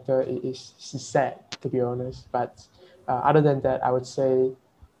rejected is sad, to be honest. But other than that, I would say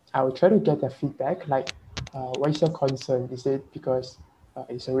I would try to get their feedback. Like, what is your concern? Is it because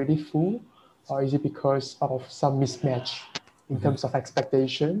it's already full, or is it because of some mismatch in Mm-hmm. terms of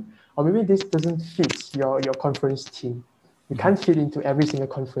expectation, or maybe this doesn't fit your conference team? You Mm-hmm. can't fit into every single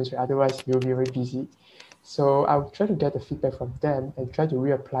conference, right? Otherwise you'll be very busy. So I'll try to get the feedback from them and try to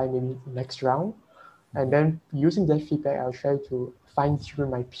reapply maybe next round. And then using that feedback, I'll try to fine tune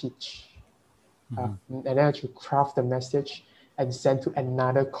my pitch. Mm-hmm. And then I should craft the message and send to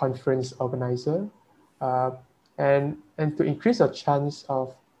another conference organizer. Uh, and to increase your chance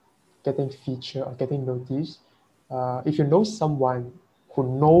of getting featured or getting noticed, if you know someone who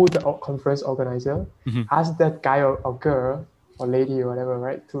know the conference organizer, Mm-hmm. ask that guy or girl or lady or whatever,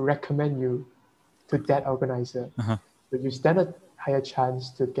 right, to recommend you to that organizer. Uh-huh. So you stand a higher chance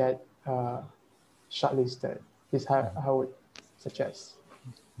to get shortlisted. Is how I would suggest.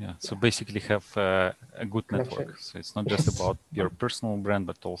 Yeah. So Yeah, basically have a good network. connection. So it's not just Yes, about your personal brand,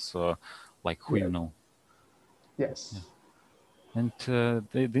 but also like who yeah, you know. Yeah. yes. And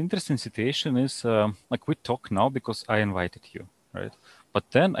the interesting situation is like we talk now because I invited you, right? But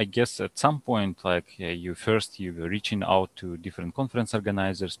then I guess at some point, like you were reaching out to different conference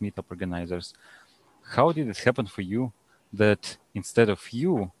organizers, meetup organizers. How did it happen for you that instead of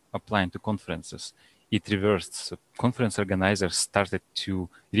you applying to conferences, it reversed? So conference organizers started to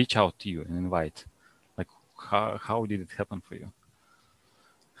reach out to you and invite. Like how did it happen for you?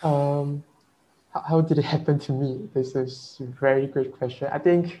 Um, how did it happen to me? This is a very great question. I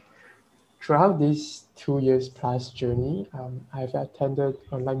think throughout this 2 years plus journey, I've attended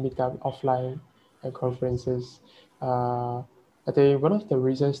online meetup, offline conferences. Uh, I think one of the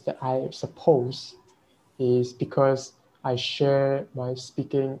reasons that I suppose is because I share my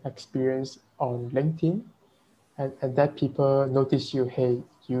speaking experience on LinkedIn, and that people notice you. Hey,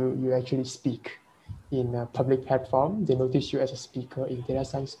 you actually speak in a public platform. They notice you as a speaker in data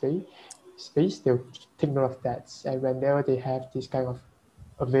science space. They'll take note of that, and whenever they have this kind of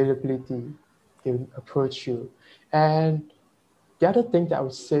availability, they'll approach you. And the other thing that I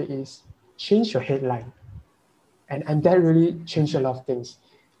would say is change your headline, and that really changed a lot of things.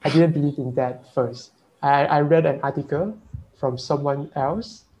 I didn't believe in that first. I read an article from someone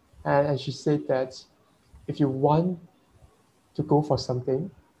else, and she said that if you want to go for something,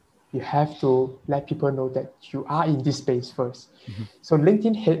 you have to let people know that you are in this space first. Mhm. So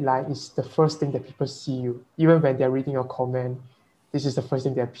LinkedIn headline is the first thing that people see you. Even when they're reading your comment, this is the first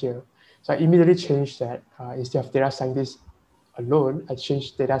thing that appear. So I immediately changed that. Instead of data scientist alone, I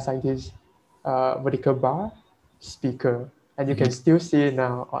changed data scientist vertical bar speaker. And you can Mhm. still see it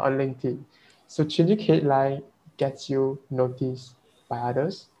now on LinkedIn. So changing headline gets you noticed by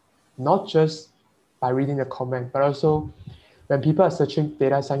others, not just by reading the comment, but also when people are searching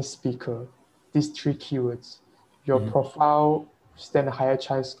data science speaker, these three keywords, your Mhm. profile stand a higher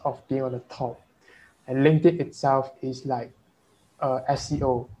chance of being on the top. And LinkedIn itself is like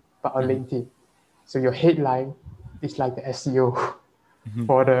SEO, but on Mhm. LinkedIn. So your headline is like the SEO Mhm.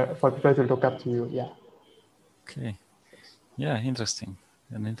 for people to look up to you. Yeah. Okay. Yeah, interesting.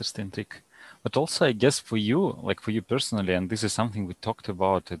 An interesting trick. But also, I guess for you, like for you personally, and this is something we talked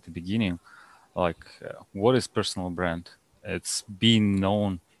about at the beginning, like what is personal brand? It's being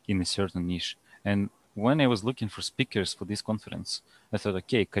known in a certain niche. And when I was looking for speakers for this conference, I thought,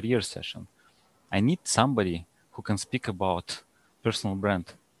 okay, career session. I need somebody who can speak about personal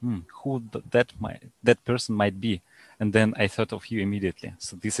brand. That person might be. And then I thought of you immediately.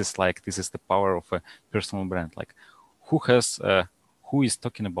 So this is the power of a personal brand. Like who has who is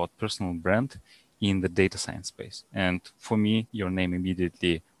talking about personal brand in the data science space? And for me, your name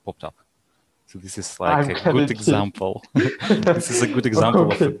immediately popped up. So this is like I'm a glad good it did. example. This is a good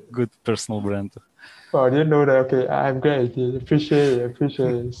example of a Okay. good personal brand. Oh, I didn't know that. Okay, I'm glad I did. Appreciate it.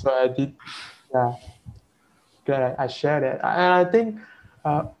 Appreciate it. So I did. Yeah, glad I shared it. And I think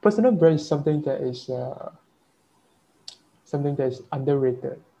personal brand is something that is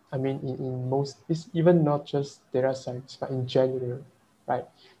underrated. I mean, in most, it's even not just data science, but in general, right?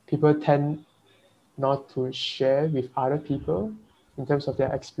 People tend not to share with other people in terms of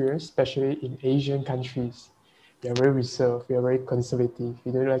their experience, especially in Asian countries. We are very reserved, we are very conservative,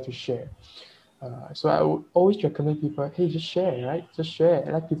 we don't like to share. So I would always recommend people, hey, just share, right? Just share,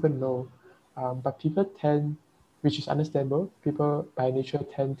 let people know. But people tend, which is understandable, people by nature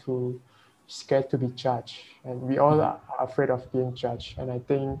tend to scared to be judged, and we all Mhm. are afraid of being judged. And I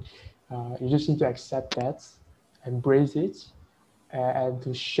think you just need to accept that, embrace it, and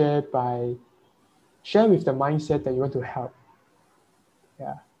to share by share with the mindset that you want to help.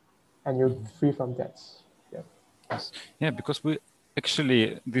 Yeah, and you're free from that. Yeah. Yes. Yeah, because we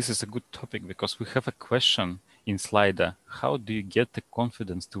actually, this is a good topic because we have a question in Slido. How do you get the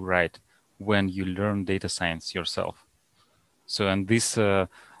confidence to write when you learn data science yourself? So, and this,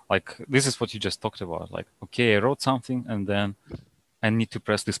 this is what you just talked about. Like, okay, I wrote something and then I need to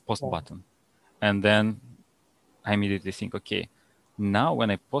press this post button. And then I immediately think, okay, now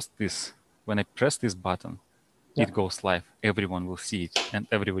when I post this, when I press this button, it goes live. Everyone will see it and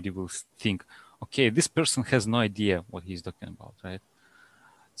everybody will think, okay, this person has no idea what he's talking about, right?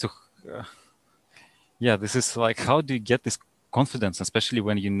 So, yeah, this is like, how do you get this confidence, especially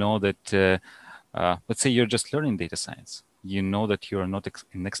when you know that, let's say you're just learning data science. You know that you're not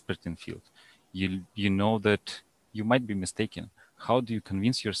an expert in field. You know that you might be mistaken. How do you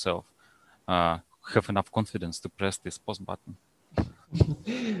convince yourself, have enough confidence to press this pause button?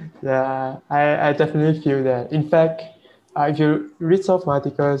 Yeah, I definitely feel that. In fact, if you read some of my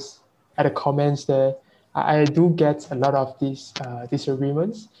articles at the comments there, I do get a lot of these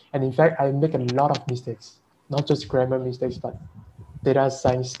disagreements. And in fact, I make a lot of mistakes, not just grammar mistakes, but data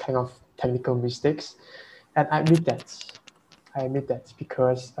science kind of technical mistakes. And I admit that. I admit that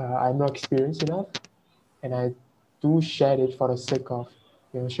because I'm not experienced enough, and I do share it for the sake of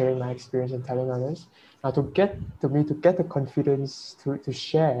sharing my experience and telling others. Now to get the confidence to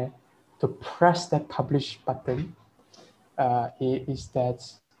share, to press that publish button, is that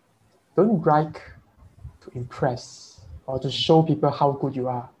don't write to impress or to show people how good you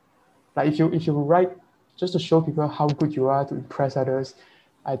are. Like if you write just to show people how good you are to impress others,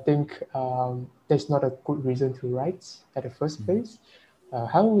 I think that's not a good reason to write at the first place.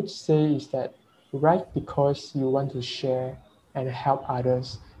 How I would say is that write because you want to share and help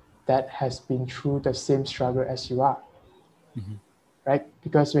others that has been through the same struggle as you are, right?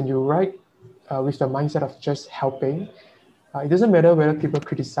 Because when you write with the mindset of just helping, it doesn't matter whether people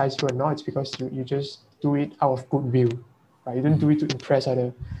criticize you or not. It's because you just do it out of goodwill, right? You don't do it to impress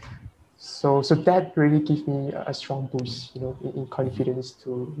others. So that really gives me a strong boost, in confidence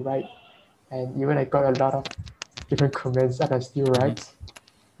to write. And even I got a lot of different comments and I still write.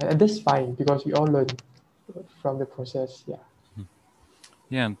 And that's fine because we all learn from the process. Yeah.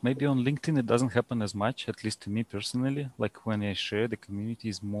 Yeah, and maybe on LinkedIn it doesn't happen as much, at least to me personally. Like when I share, the community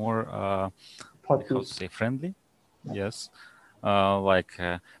is more, like how to say, friendly. Yes.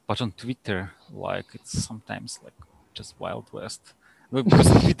 But on Twitter, like it's sometimes like just Wild West. Look, because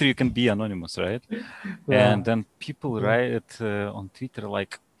on Twitter you can be anonymous, right? Yeah. And then people write on Twitter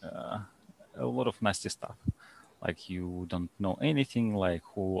like a lot of nasty stuff. Like you don't know anything, like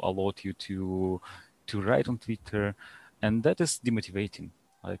who allowed you to write on Twitter, and that is demotivating.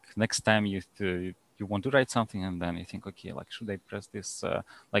 Like next time you want to write something and then you think, okay, like should I press this?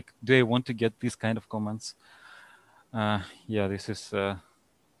 Like, do I want to get these kind of comments? Yeah, this is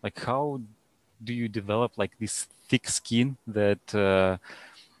like, how do you develop like this thick skin that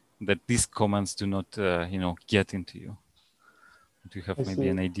these comments do not get into you? Do you have maybe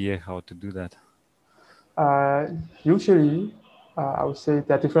an idea how to do that? Usually, I would say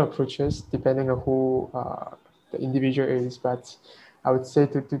there are different approaches depending on who the individual is, but I would say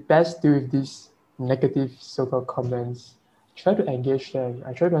to best deal with these negative so-called comments, try to engage them.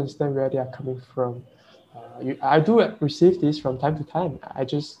 I try to understand where they are coming from. I do receive this from time to time. I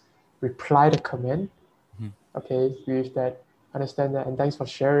just reply the comment, okay, with that, understand that, and thanks for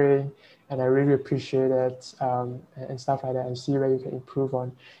sharing, and I really appreciate that, and stuff like that, and see where you can improve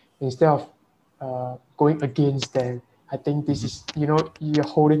on, instead of going against them. I think this is, you're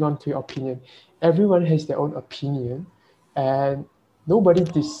holding on to your opinion. Everyone has their own opinion, and nobody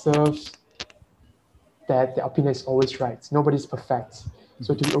deserves that the opinion is always right. Nobody's perfect.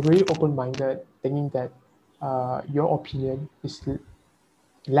 So to be really open-minded, thinking that your opinion is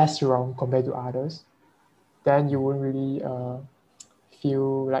less wrong compared to others, then you won't really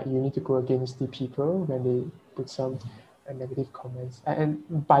feel like you need to go against the people when they put some negative comments. And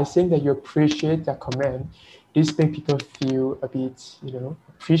by saying that you appreciate their comment, this makes people feel a bit,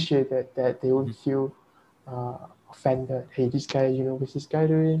 appreciated, that they won't feel offended. Hey, this guy, what's this guy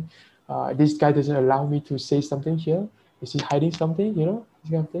doing? This guy doesn't allow me to say something here. Is he hiding something?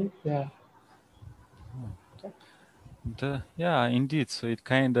 This kind of thing. Yeah. Yeah, indeed. So it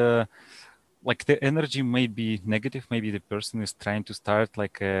kind of, like, the energy may be negative. Maybe the person is trying to start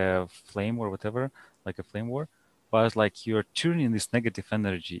like a flame or whatever, like a flame war, but like you're turning this negative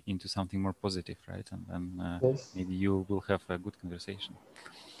energy into something more positive, right? And then Yes. maybe you will have a good conversation.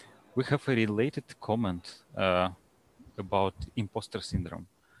 We have a related comment about imposter syndrome,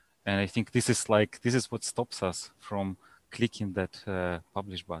 and I think this is what stops us from clicking that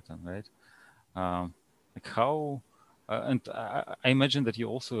publish button, right? Like how, and I imagine that you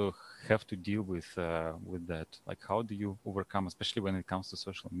also have to deal with that. Like how do you overcome, especially when it comes to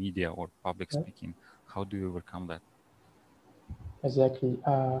social media or public Yeah, speaking? How do you overcome that? exactly.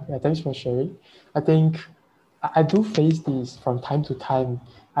 Yeah, thanks for sharing. I think I do face this from time to time.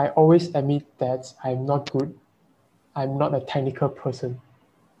 I always admit that I'm not good. I'm not a technical person.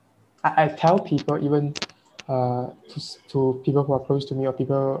 I tell people, even to people who are close to me or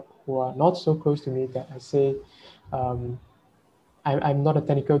people who are not so close to me, that I say, um, I'm not a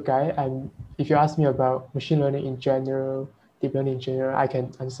technical guy. If you ask me about machine learning in general, deep learning in general, I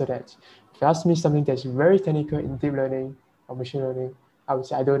can answer that. If you ask me something that's very technical in deep learning or machine learning, I would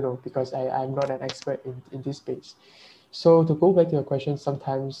say I don't know, because I'm not an expert in this space. So to go back to your question,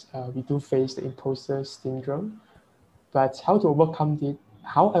 sometimes we do face the imposter syndrome, but how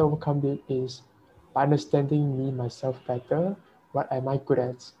I overcome it is by understanding me, myself better. What am I good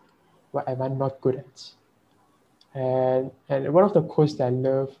at? What am I not good at? And one of the quotes that I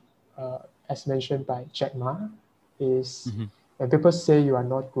love, as mentioned by Jack Ma, is Mm-hmm. when people say you are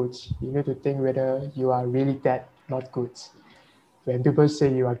not good, you need to think whether you are really that not good. When people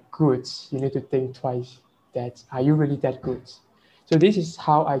say you are good, you need to think twice, that are you really that good? So this is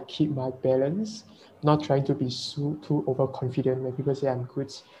how I keep my balance, not trying to be too overconfident when people say I'm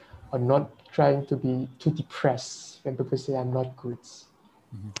good, or not trying to be too depressed when people say I'm not good.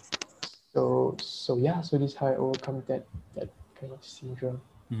 Mm-hmm. So this is how I overcome that kind of syndrome.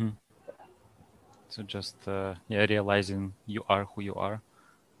 Mm-hmm. So just yeah, realizing you are who you are,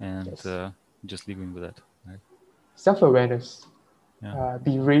 and Yes. just living with that, right? Self-awareness. Yeah.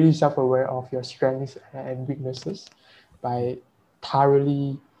 Be really self-aware of your strengths and weaknesses by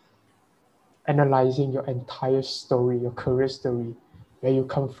thoroughly analyzing your entire story, your career story, where you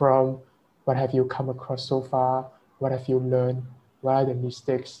come from, what have you come across so far, what have you learned, what are the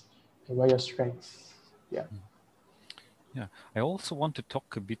mistakes, and what are your strengths. Yeah. Yeah, I also want to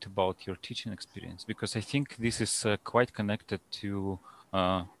talk a bit about your teaching experience because I think this is quite connected to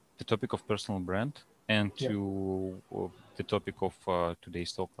uh, the topic of personal brand and Yeah. to the topic of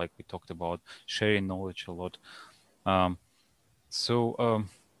today's talk. Like we talked about sharing knowledge a lot. Um, so,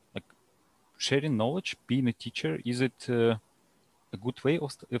 like sharing knowledge, being a teacher, is it a good way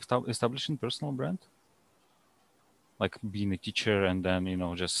of establishing personal brand? Like being a teacher and then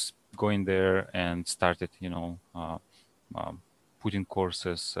just going there and started um, putting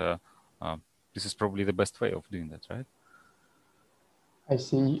courses. Uh, this is probably the best way of doing that, right? I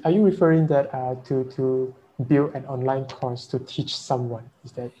see. Are you referring that to build an online course to teach someone?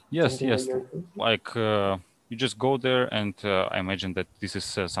 Is that Yes, something that yes. you're referring to? Like you just go there, and I imagine that this is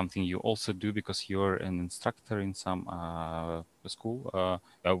something you also do because you're an instructor in some school.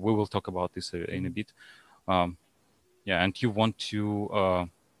 We will talk about this in a Mm. bit. Um, yeah, and you want to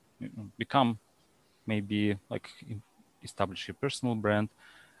become maybe like establish your personal brand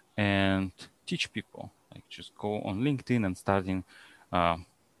and teach people. Like just go on LinkedIn and starting uh,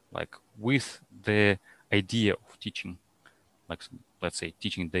 like with the idea of teaching, like let's say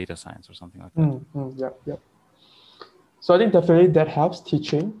teaching data science or something like that. Yeah, yeah. So I think definitely that helps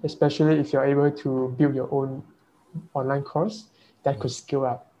teaching, especially if you're able to build your own online course that could scale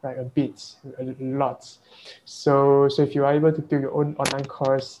up, right, a bit, a lot. So if you are able to build your own online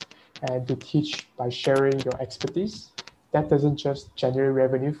course and to teach by sharing your expertise, that doesn't just generate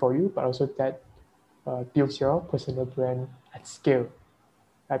revenue for you, but also that builds your personal brand at scale.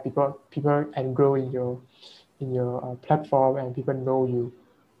 Right? People and grow in your platform, and people know you.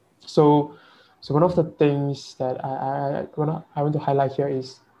 So, so one of the things that I want to highlight here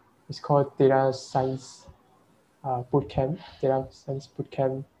is called data science bootcamp, data science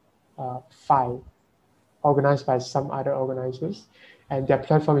bootcamp 5, organized by some other organizers, and their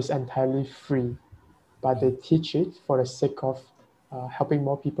platform is entirely free, but they teach it for the sake of helping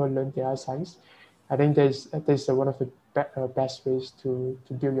more people learn data science. I think there's one of the best ways to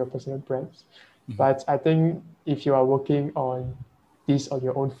build your personal brands. Mm-hmm. But I think if you are working on this on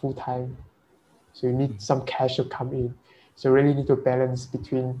your own full time, so you need some cash to come in. So you really need to balance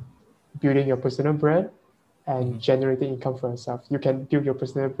between building your personal brand and Mm-hmm. generating income for yourself. You can build your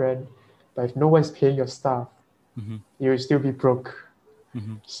personal brand, but if no one's paying your staff, Mm-hmm. you'll still be broke.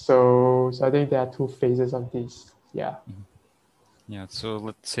 Mm-hmm. So I think there are two phases on this. Yeah. Mm-hmm. Yeah. So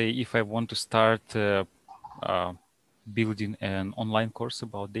let's say if I want to start uh, building an online course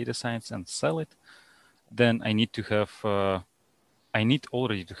about data science and sell it, then I need to have I need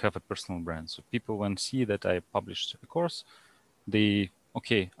already to have a personal brand. So people when see that I published a course, they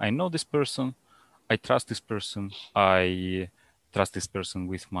okay, I know this person, I trust this person, I trust this person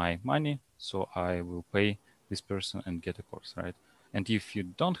with my money, so I will pay this person and get a course, right? And if you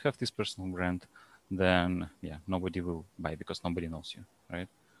don't have this personal brand, then yeah, nobody will buy because nobody knows you, right?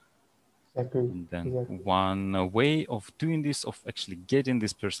 Exactly. And then Exactly. one way of doing this, of actually getting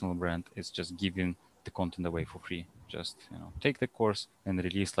this personal brand, is just giving the content away for free. Just take the course and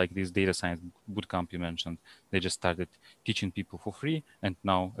release, like this data science bootcamp you mentioned. They just started teaching people for free, and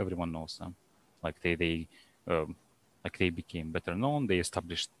now everyone knows them. Like um, they became better known. They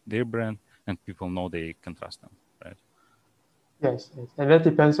established their brand, and people know they can trust them, right? Yes, yes. And that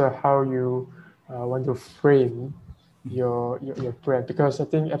depends on how you want to frame your brand, because I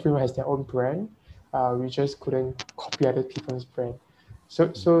think everyone has their own brand. We just couldn't copy other people's brand.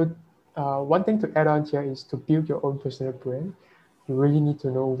 So one thing to add on here is to build your own personal brand. You really need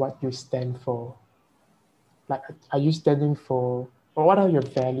to know what you stand for. Like, are you standing for, or what are your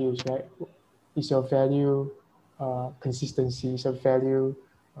values, right? Is your value consistency? Is your value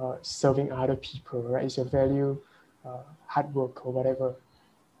serving other people, right? Is your value hard work or whatever?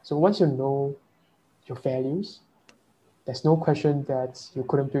 So once you know your values, there's no question that you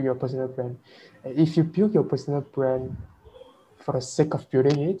couldn't build your personal brand. And if you build your personal brand for the sake of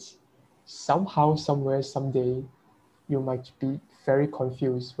building it, somehow, somewhere, someday, you might be very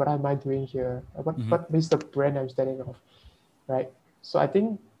confused. What am I doing here? Mm-hmm. What is the brand I'm standing off, right? So I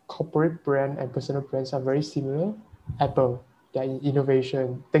think corporate brand and personal brands are very similar. Apple, their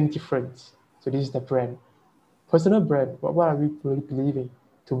innovation, think different. So this is the brand. Personal brand, what are we really believing?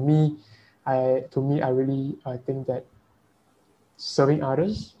 To me, I really think that serving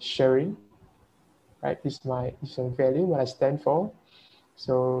others, sharing, right, is my value, what I stand for.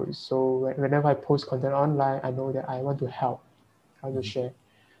 So whenever I post content online, I know that I want to help, I want to share.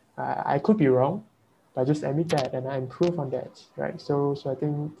 I could be wrong, but just admit that and I improve on that, right? So I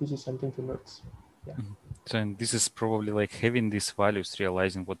think this is something to note. Yeah. So, and this is probably like having these values,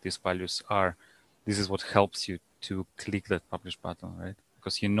 realizing what these values are. This is what helps you to click that publish button, right?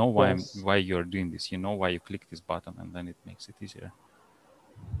 Because you know Yes. why you're doing this. You know why you click this button, and then it makes it easier.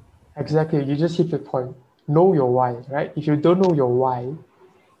 Exactly. You just hit the point. Know your why, right? If you don't know your why,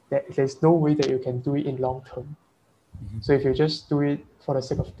 there's no way that you can do it in long term. So if you just do it for the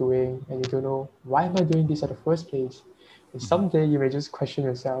sake of doing and you don't know why am I doing this at the first place, and someday you may just question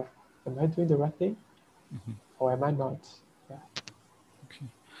yourself, am I doing the right thing or am I not? Yeah. Okay.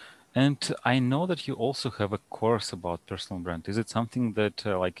 And I know that you also have a course about personal brand. Is it something that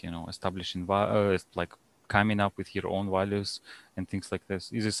establishing like coming up with your own values and things like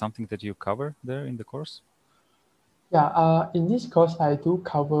this? Is it something that you cover there in the course? Yeah, in this course, I do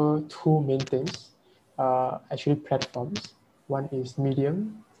cover two main things, actually platforms. One is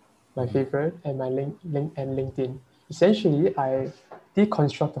Medium, my favorite, and my link and LinkedIn. Essentially, I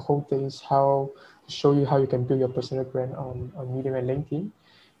deconstruct the whole thing, is how to show you how you can build your personal brand on Medium and LinkedIn,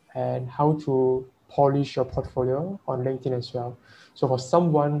 and how to polish your portfolio on LinkedIn as well. So for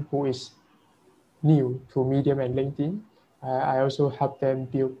someone who is new to Medium and LinkedIn, I also help them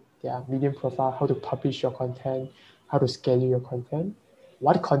build their Medium profile, how to publish your content, how to schedule your content,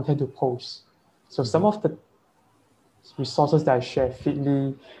 what content to post. So some of the resources that I share,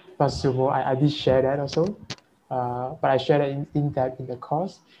 Feedly, BuzzSumo, I did share that also, but I share that in depth in the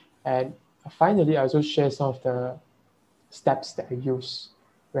course. And finally, I also share some of the steps that I use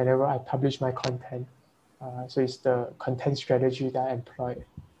whenever I publish my content. So it's the content strategy that I employ,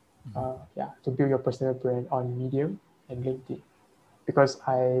 to build your personal brand on Medium and LinkedIn. Because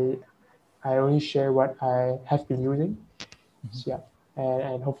I only share what I have been using, so yeah,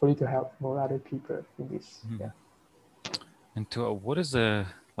 and hopefully to help more other people in this. Yeah. And what is a,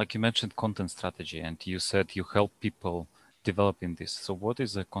 like you mentioned, content strategy, and you said you help people developing this. So what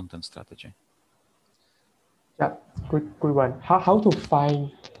is a content strategy? Yeah, good one. How to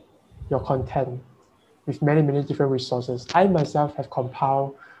find your content with many different resources. I myself have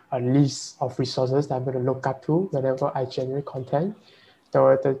compiled a list of resources that I'm going to look up to whenever I generate content.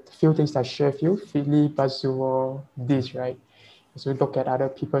 The few things I share with you, Feedly, BuzzSumo, this, right? So we look at other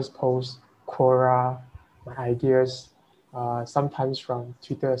people's posts, Quora, my ideas, sometimes from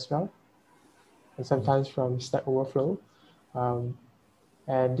Twitter as well, and sometimes from Stack Overflow. Um,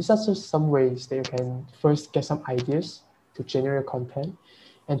 and these are just some ways that you can first get some ideas to generate content,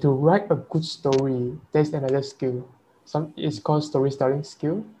 and to write a good story. There's another skill. It's called storytelling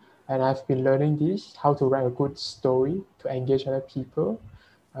skill, and I've been learning this, how to write a good story to engage other people.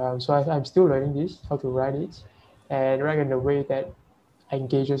 So I'm still learning this, how to write it, and write in a way that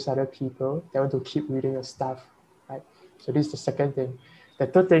engages other people. They want to keep reading your stuff, right? So this is the second thing. The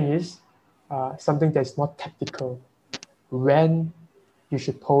third thing is something that's more tactical. When you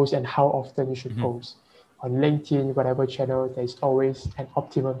should post and how often you should post. On LinkedIn, whatever channel, there's always an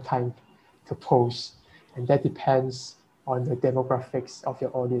optimum time to post. And that depends on the demographics of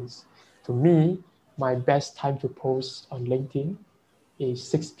your audience. To me, my best time to post on LinkedIn is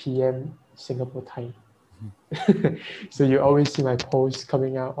 6 p.m. Singapore time. So you always see my posts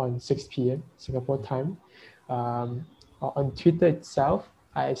coming out on 6 p.m. Singapore time. On Twitter itself,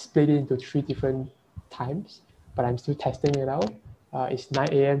 I split it into 3 different times, but I'm still testing it out. It's 9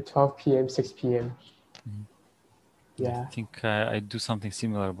 a.m., 12 p.m., 6 p.m. Yeah. I think I do something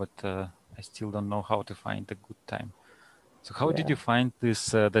similar, but I still don't know how to find a good time. So how did you find this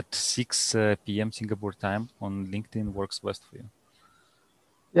that 6 p.m. Singapore time on LinkedIn works best for you?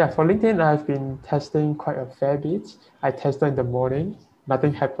 Yeah, for LinkedIn, I've been testing quite a fair bit. I tested in the morning,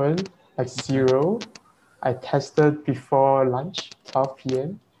 nothing happened, like zero. I tested before lunch, 12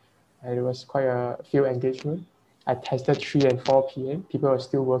 p.m., and it was quite a few engagement. I tested 3 and 4 p.m. People are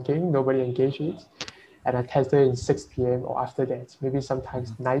still working, nobody engaged it. And I tested in 6 p.m. or after that, maybe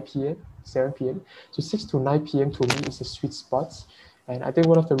sometimes 9 p.m., 7 p.m. So 6 to 9 p.m. to me is a sweet spot. And I think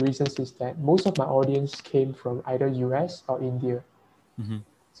one of the reasons is that most of my audience came from either US or India.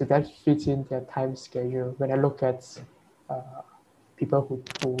 So that fits in their time schedule. When I look at people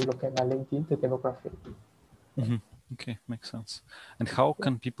who look at my LinkedIn, the demographic. Okay, makes sense. And how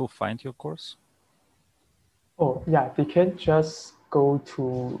can people find your course? Oh, yeah, they can just go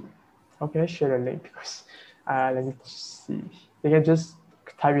to, how can I share the link? Because let me see. They can just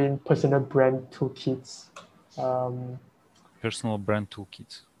type in personal brand toolkits. Personal brand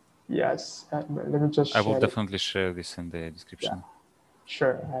toolkit. Yes, let me just I will share it. definitely share this in the description. Yeah,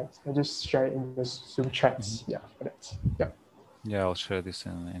 sure. I'll just share it in the Zoom chats. Yeah, for that. Yeah. Yeah, I'll share this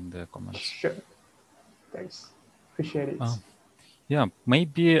in the comments. Sure. Thanks. Appreciate it. Yeah,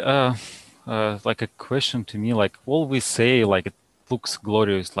 maybe like a question to me, like always say like it looks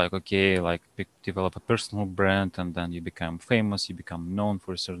glorious, like okay, like develop a personal brand and then you become famous, you become known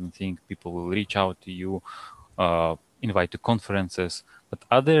for a certain thing, people will reach out to you, invite to conferences. But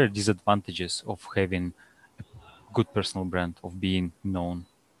are there disadvantages of having a good personal brand, of being known?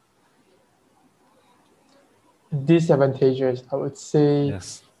 Disadvantages, I would say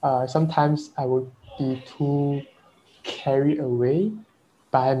Yes. sometimes I would be too carried away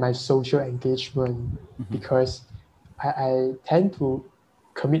by my social engagement because I tend to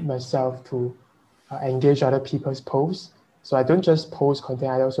commit myself to engage other people's posts. So I don't just post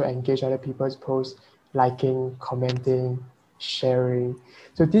content, I also engage other people's posts, liking, commenting, sharing.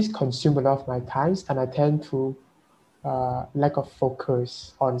 So this consumes a lot of my times, and I tend to lack of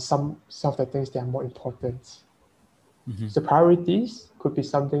focus on some of the things that are more important. So priorities could be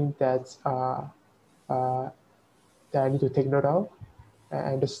something that I need to take note of.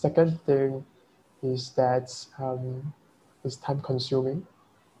 And the second thing is that it's time consuming.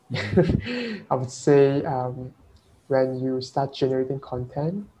 I would say when you start generating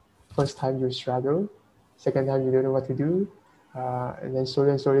content, first time you struggle, second time you don't know what to do, and then slowly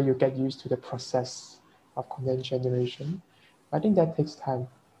and slowly you get used to the process of content generation. I think that takes time.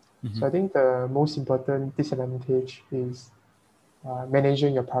 So I think the most important disadvantage is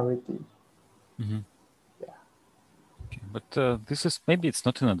managing your priority. Yeah. Okay. But this is maybe it's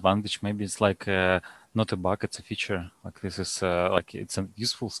not an advantage. Maybe it's like not a bug; it's a feature. Like this is like it's a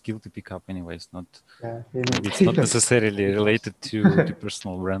useful skill to pick up, anyways. Not maybe it's not necessarily related to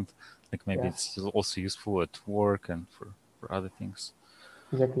personal brand. Like maybe it's also useful at work and for other things.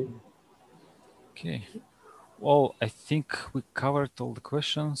 Exactly. Okay. Well, I think we covered all the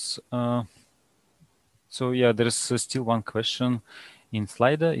questions. So yeah, there's still one question in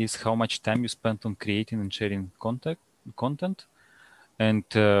Slido is how much time you spent on creating and sharing content, and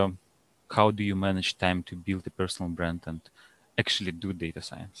how do you manage time to build a personal brand and actually do data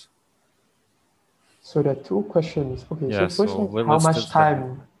science? So there are two questions. Okay, Yeah, so first so one, how let's much start with,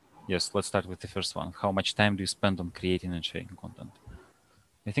 time? yes, let's start with the first one. How much time do you spend on creating and sharing content?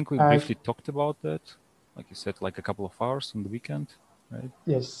 I think we Uh, briefly talked about that. Like you said, like a couple of hours on the weekend, right?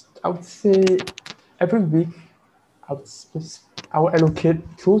 yes, I would say every week I would, I would allocate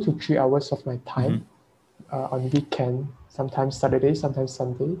 2 to 3 hours of my time on weekend, sometimes Saturday, sometimes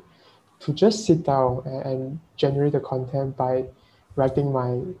Sunday, to just sit down and generate the content by writing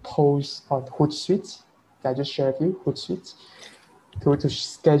my posts on Hootsuite that I just shared with you, Hootsuite, to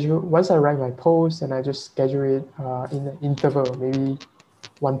schedule. Once I write my post and I just schedule it in an interval, maybe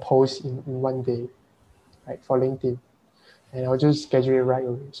one post in one day, right, for LinkedIn. And I'll just schedule it right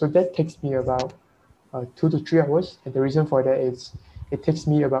away. So that takes me about 2 to 3 hours. And the reason for that is it takes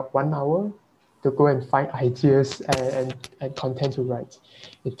me about 1 hour to go and find ideas and content to write.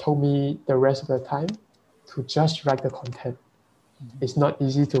 It took me the rest of the time to just write the content. It's not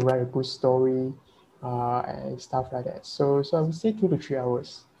easy to write a good story and stuff like that. So I would say 2 to 3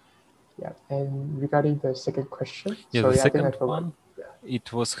 hours. Yeah. And regarding the second question, Yeah, sorry, the I think I second forgot. one,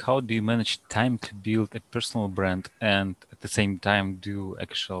 it was how do you manage time to build a personal brand and at the same time do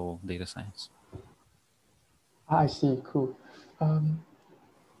actual data science? I see. Cool.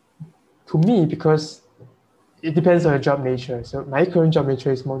 To me, because it depends on the job nature. So my current job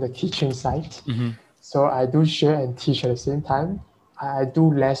nature is more the teaching side. Mm-hmm. So I do share and teach at the same time. I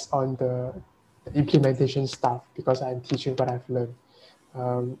do less on the implementation stuff because I'm teaching what I've learned.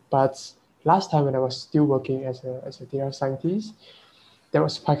 But last time when I was still working as a data scientist, that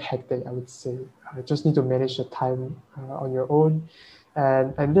was quite hectic, I would say. I just need to manage the time on your own.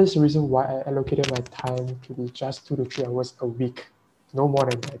 And that's the reason why I allocated my time to be just 2 to 3 hours a week, no more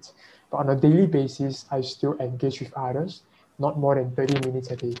than that. But on a daily basis, I still engage with others, not more than 30 minutes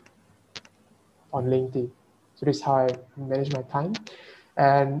a day on LinkedIn. So this is how I manage my time.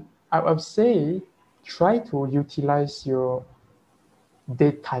 And I would say try to utilize your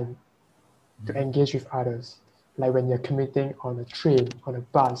daytime to engage with others. Like when you're commuting on a train, on a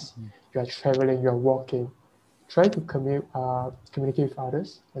bus, you are traveling, you're walking. Try to communicate with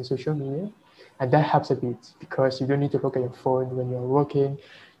others on social media, and that helps a bit because you don't need to look at your phone when you're working.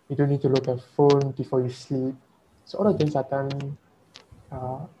 You don't need to look at your phone before you sleep. So all the things are done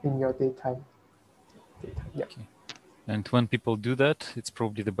in your daytime. Yeah. Okay. And when people do that, it's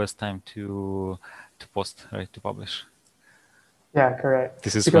probably the best time to post, right? To publish. Yeah, correct.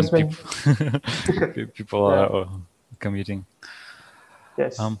 This is when Because when people yeah, are commuting.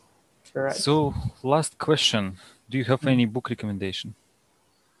 yes, correct. So last question: do you have any book recommendation?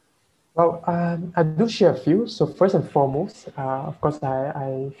 Well, I do share a few. So first and foremost, of course,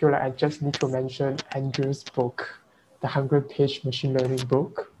 I feel like I just need to mention Andrew's book, The 100-Page Machine Learning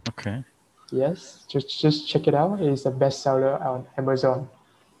book. Okay. Yes, just check it out. It's a bestseller on Amazon.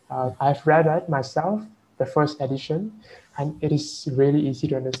 I've read it myself, the first edition, and it is really easy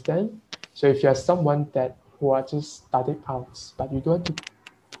to understand. So if you're someone that who are just starting out, but you don't want to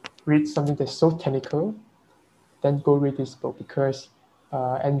read something that's so technical, then go read this book because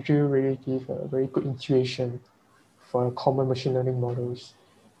Andrew really gave a very good intuition for common machine learning models.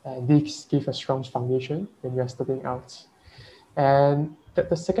 And this give a strong foundation when you're starting out. And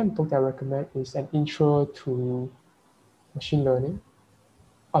the second book that I recommend is An Intro to Machine Learning.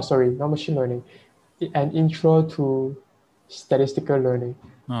 Oh, sorry, not machine learning. An Intro to Statistical Learning.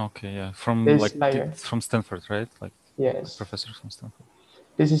 Oh, okay, yeah, from This like from Stanford, right? Like yes, professor from Stanford.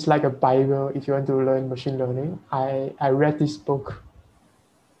 this is like a Bible if you want to learn machine learning. I read this book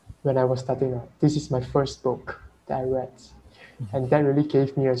when I was starting out. This is my first book that I read. And that really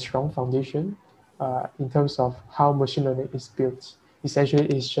gave me a strong foundation in terms of how machine learning is built. Essentially,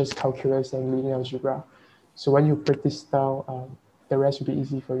 it's just calculus and linear algebra. So when you break this down, the rest will be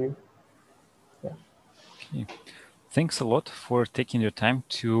easy for you. Yeah. Okay. Thanks a lot for taking your time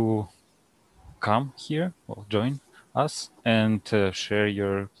to come here or join us and share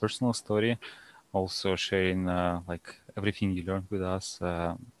your personal story. Also sharing like everything you learned with us.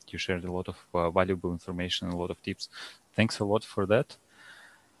 You shared a lot of valuable information, a lot of tips. Thanks a lot for that.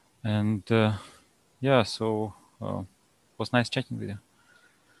 And yeah, so it was nice chatting with you.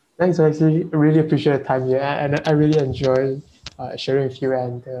 Thanks, Alexi. I really appreciate the time here. And I really enjoy sharing with you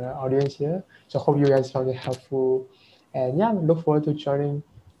and the audience here. So hope you guys found it helpful. And yeah, look forward to joining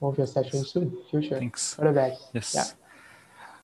more of your sessions soon, future. Thanks. All the best. Yes. Yeah.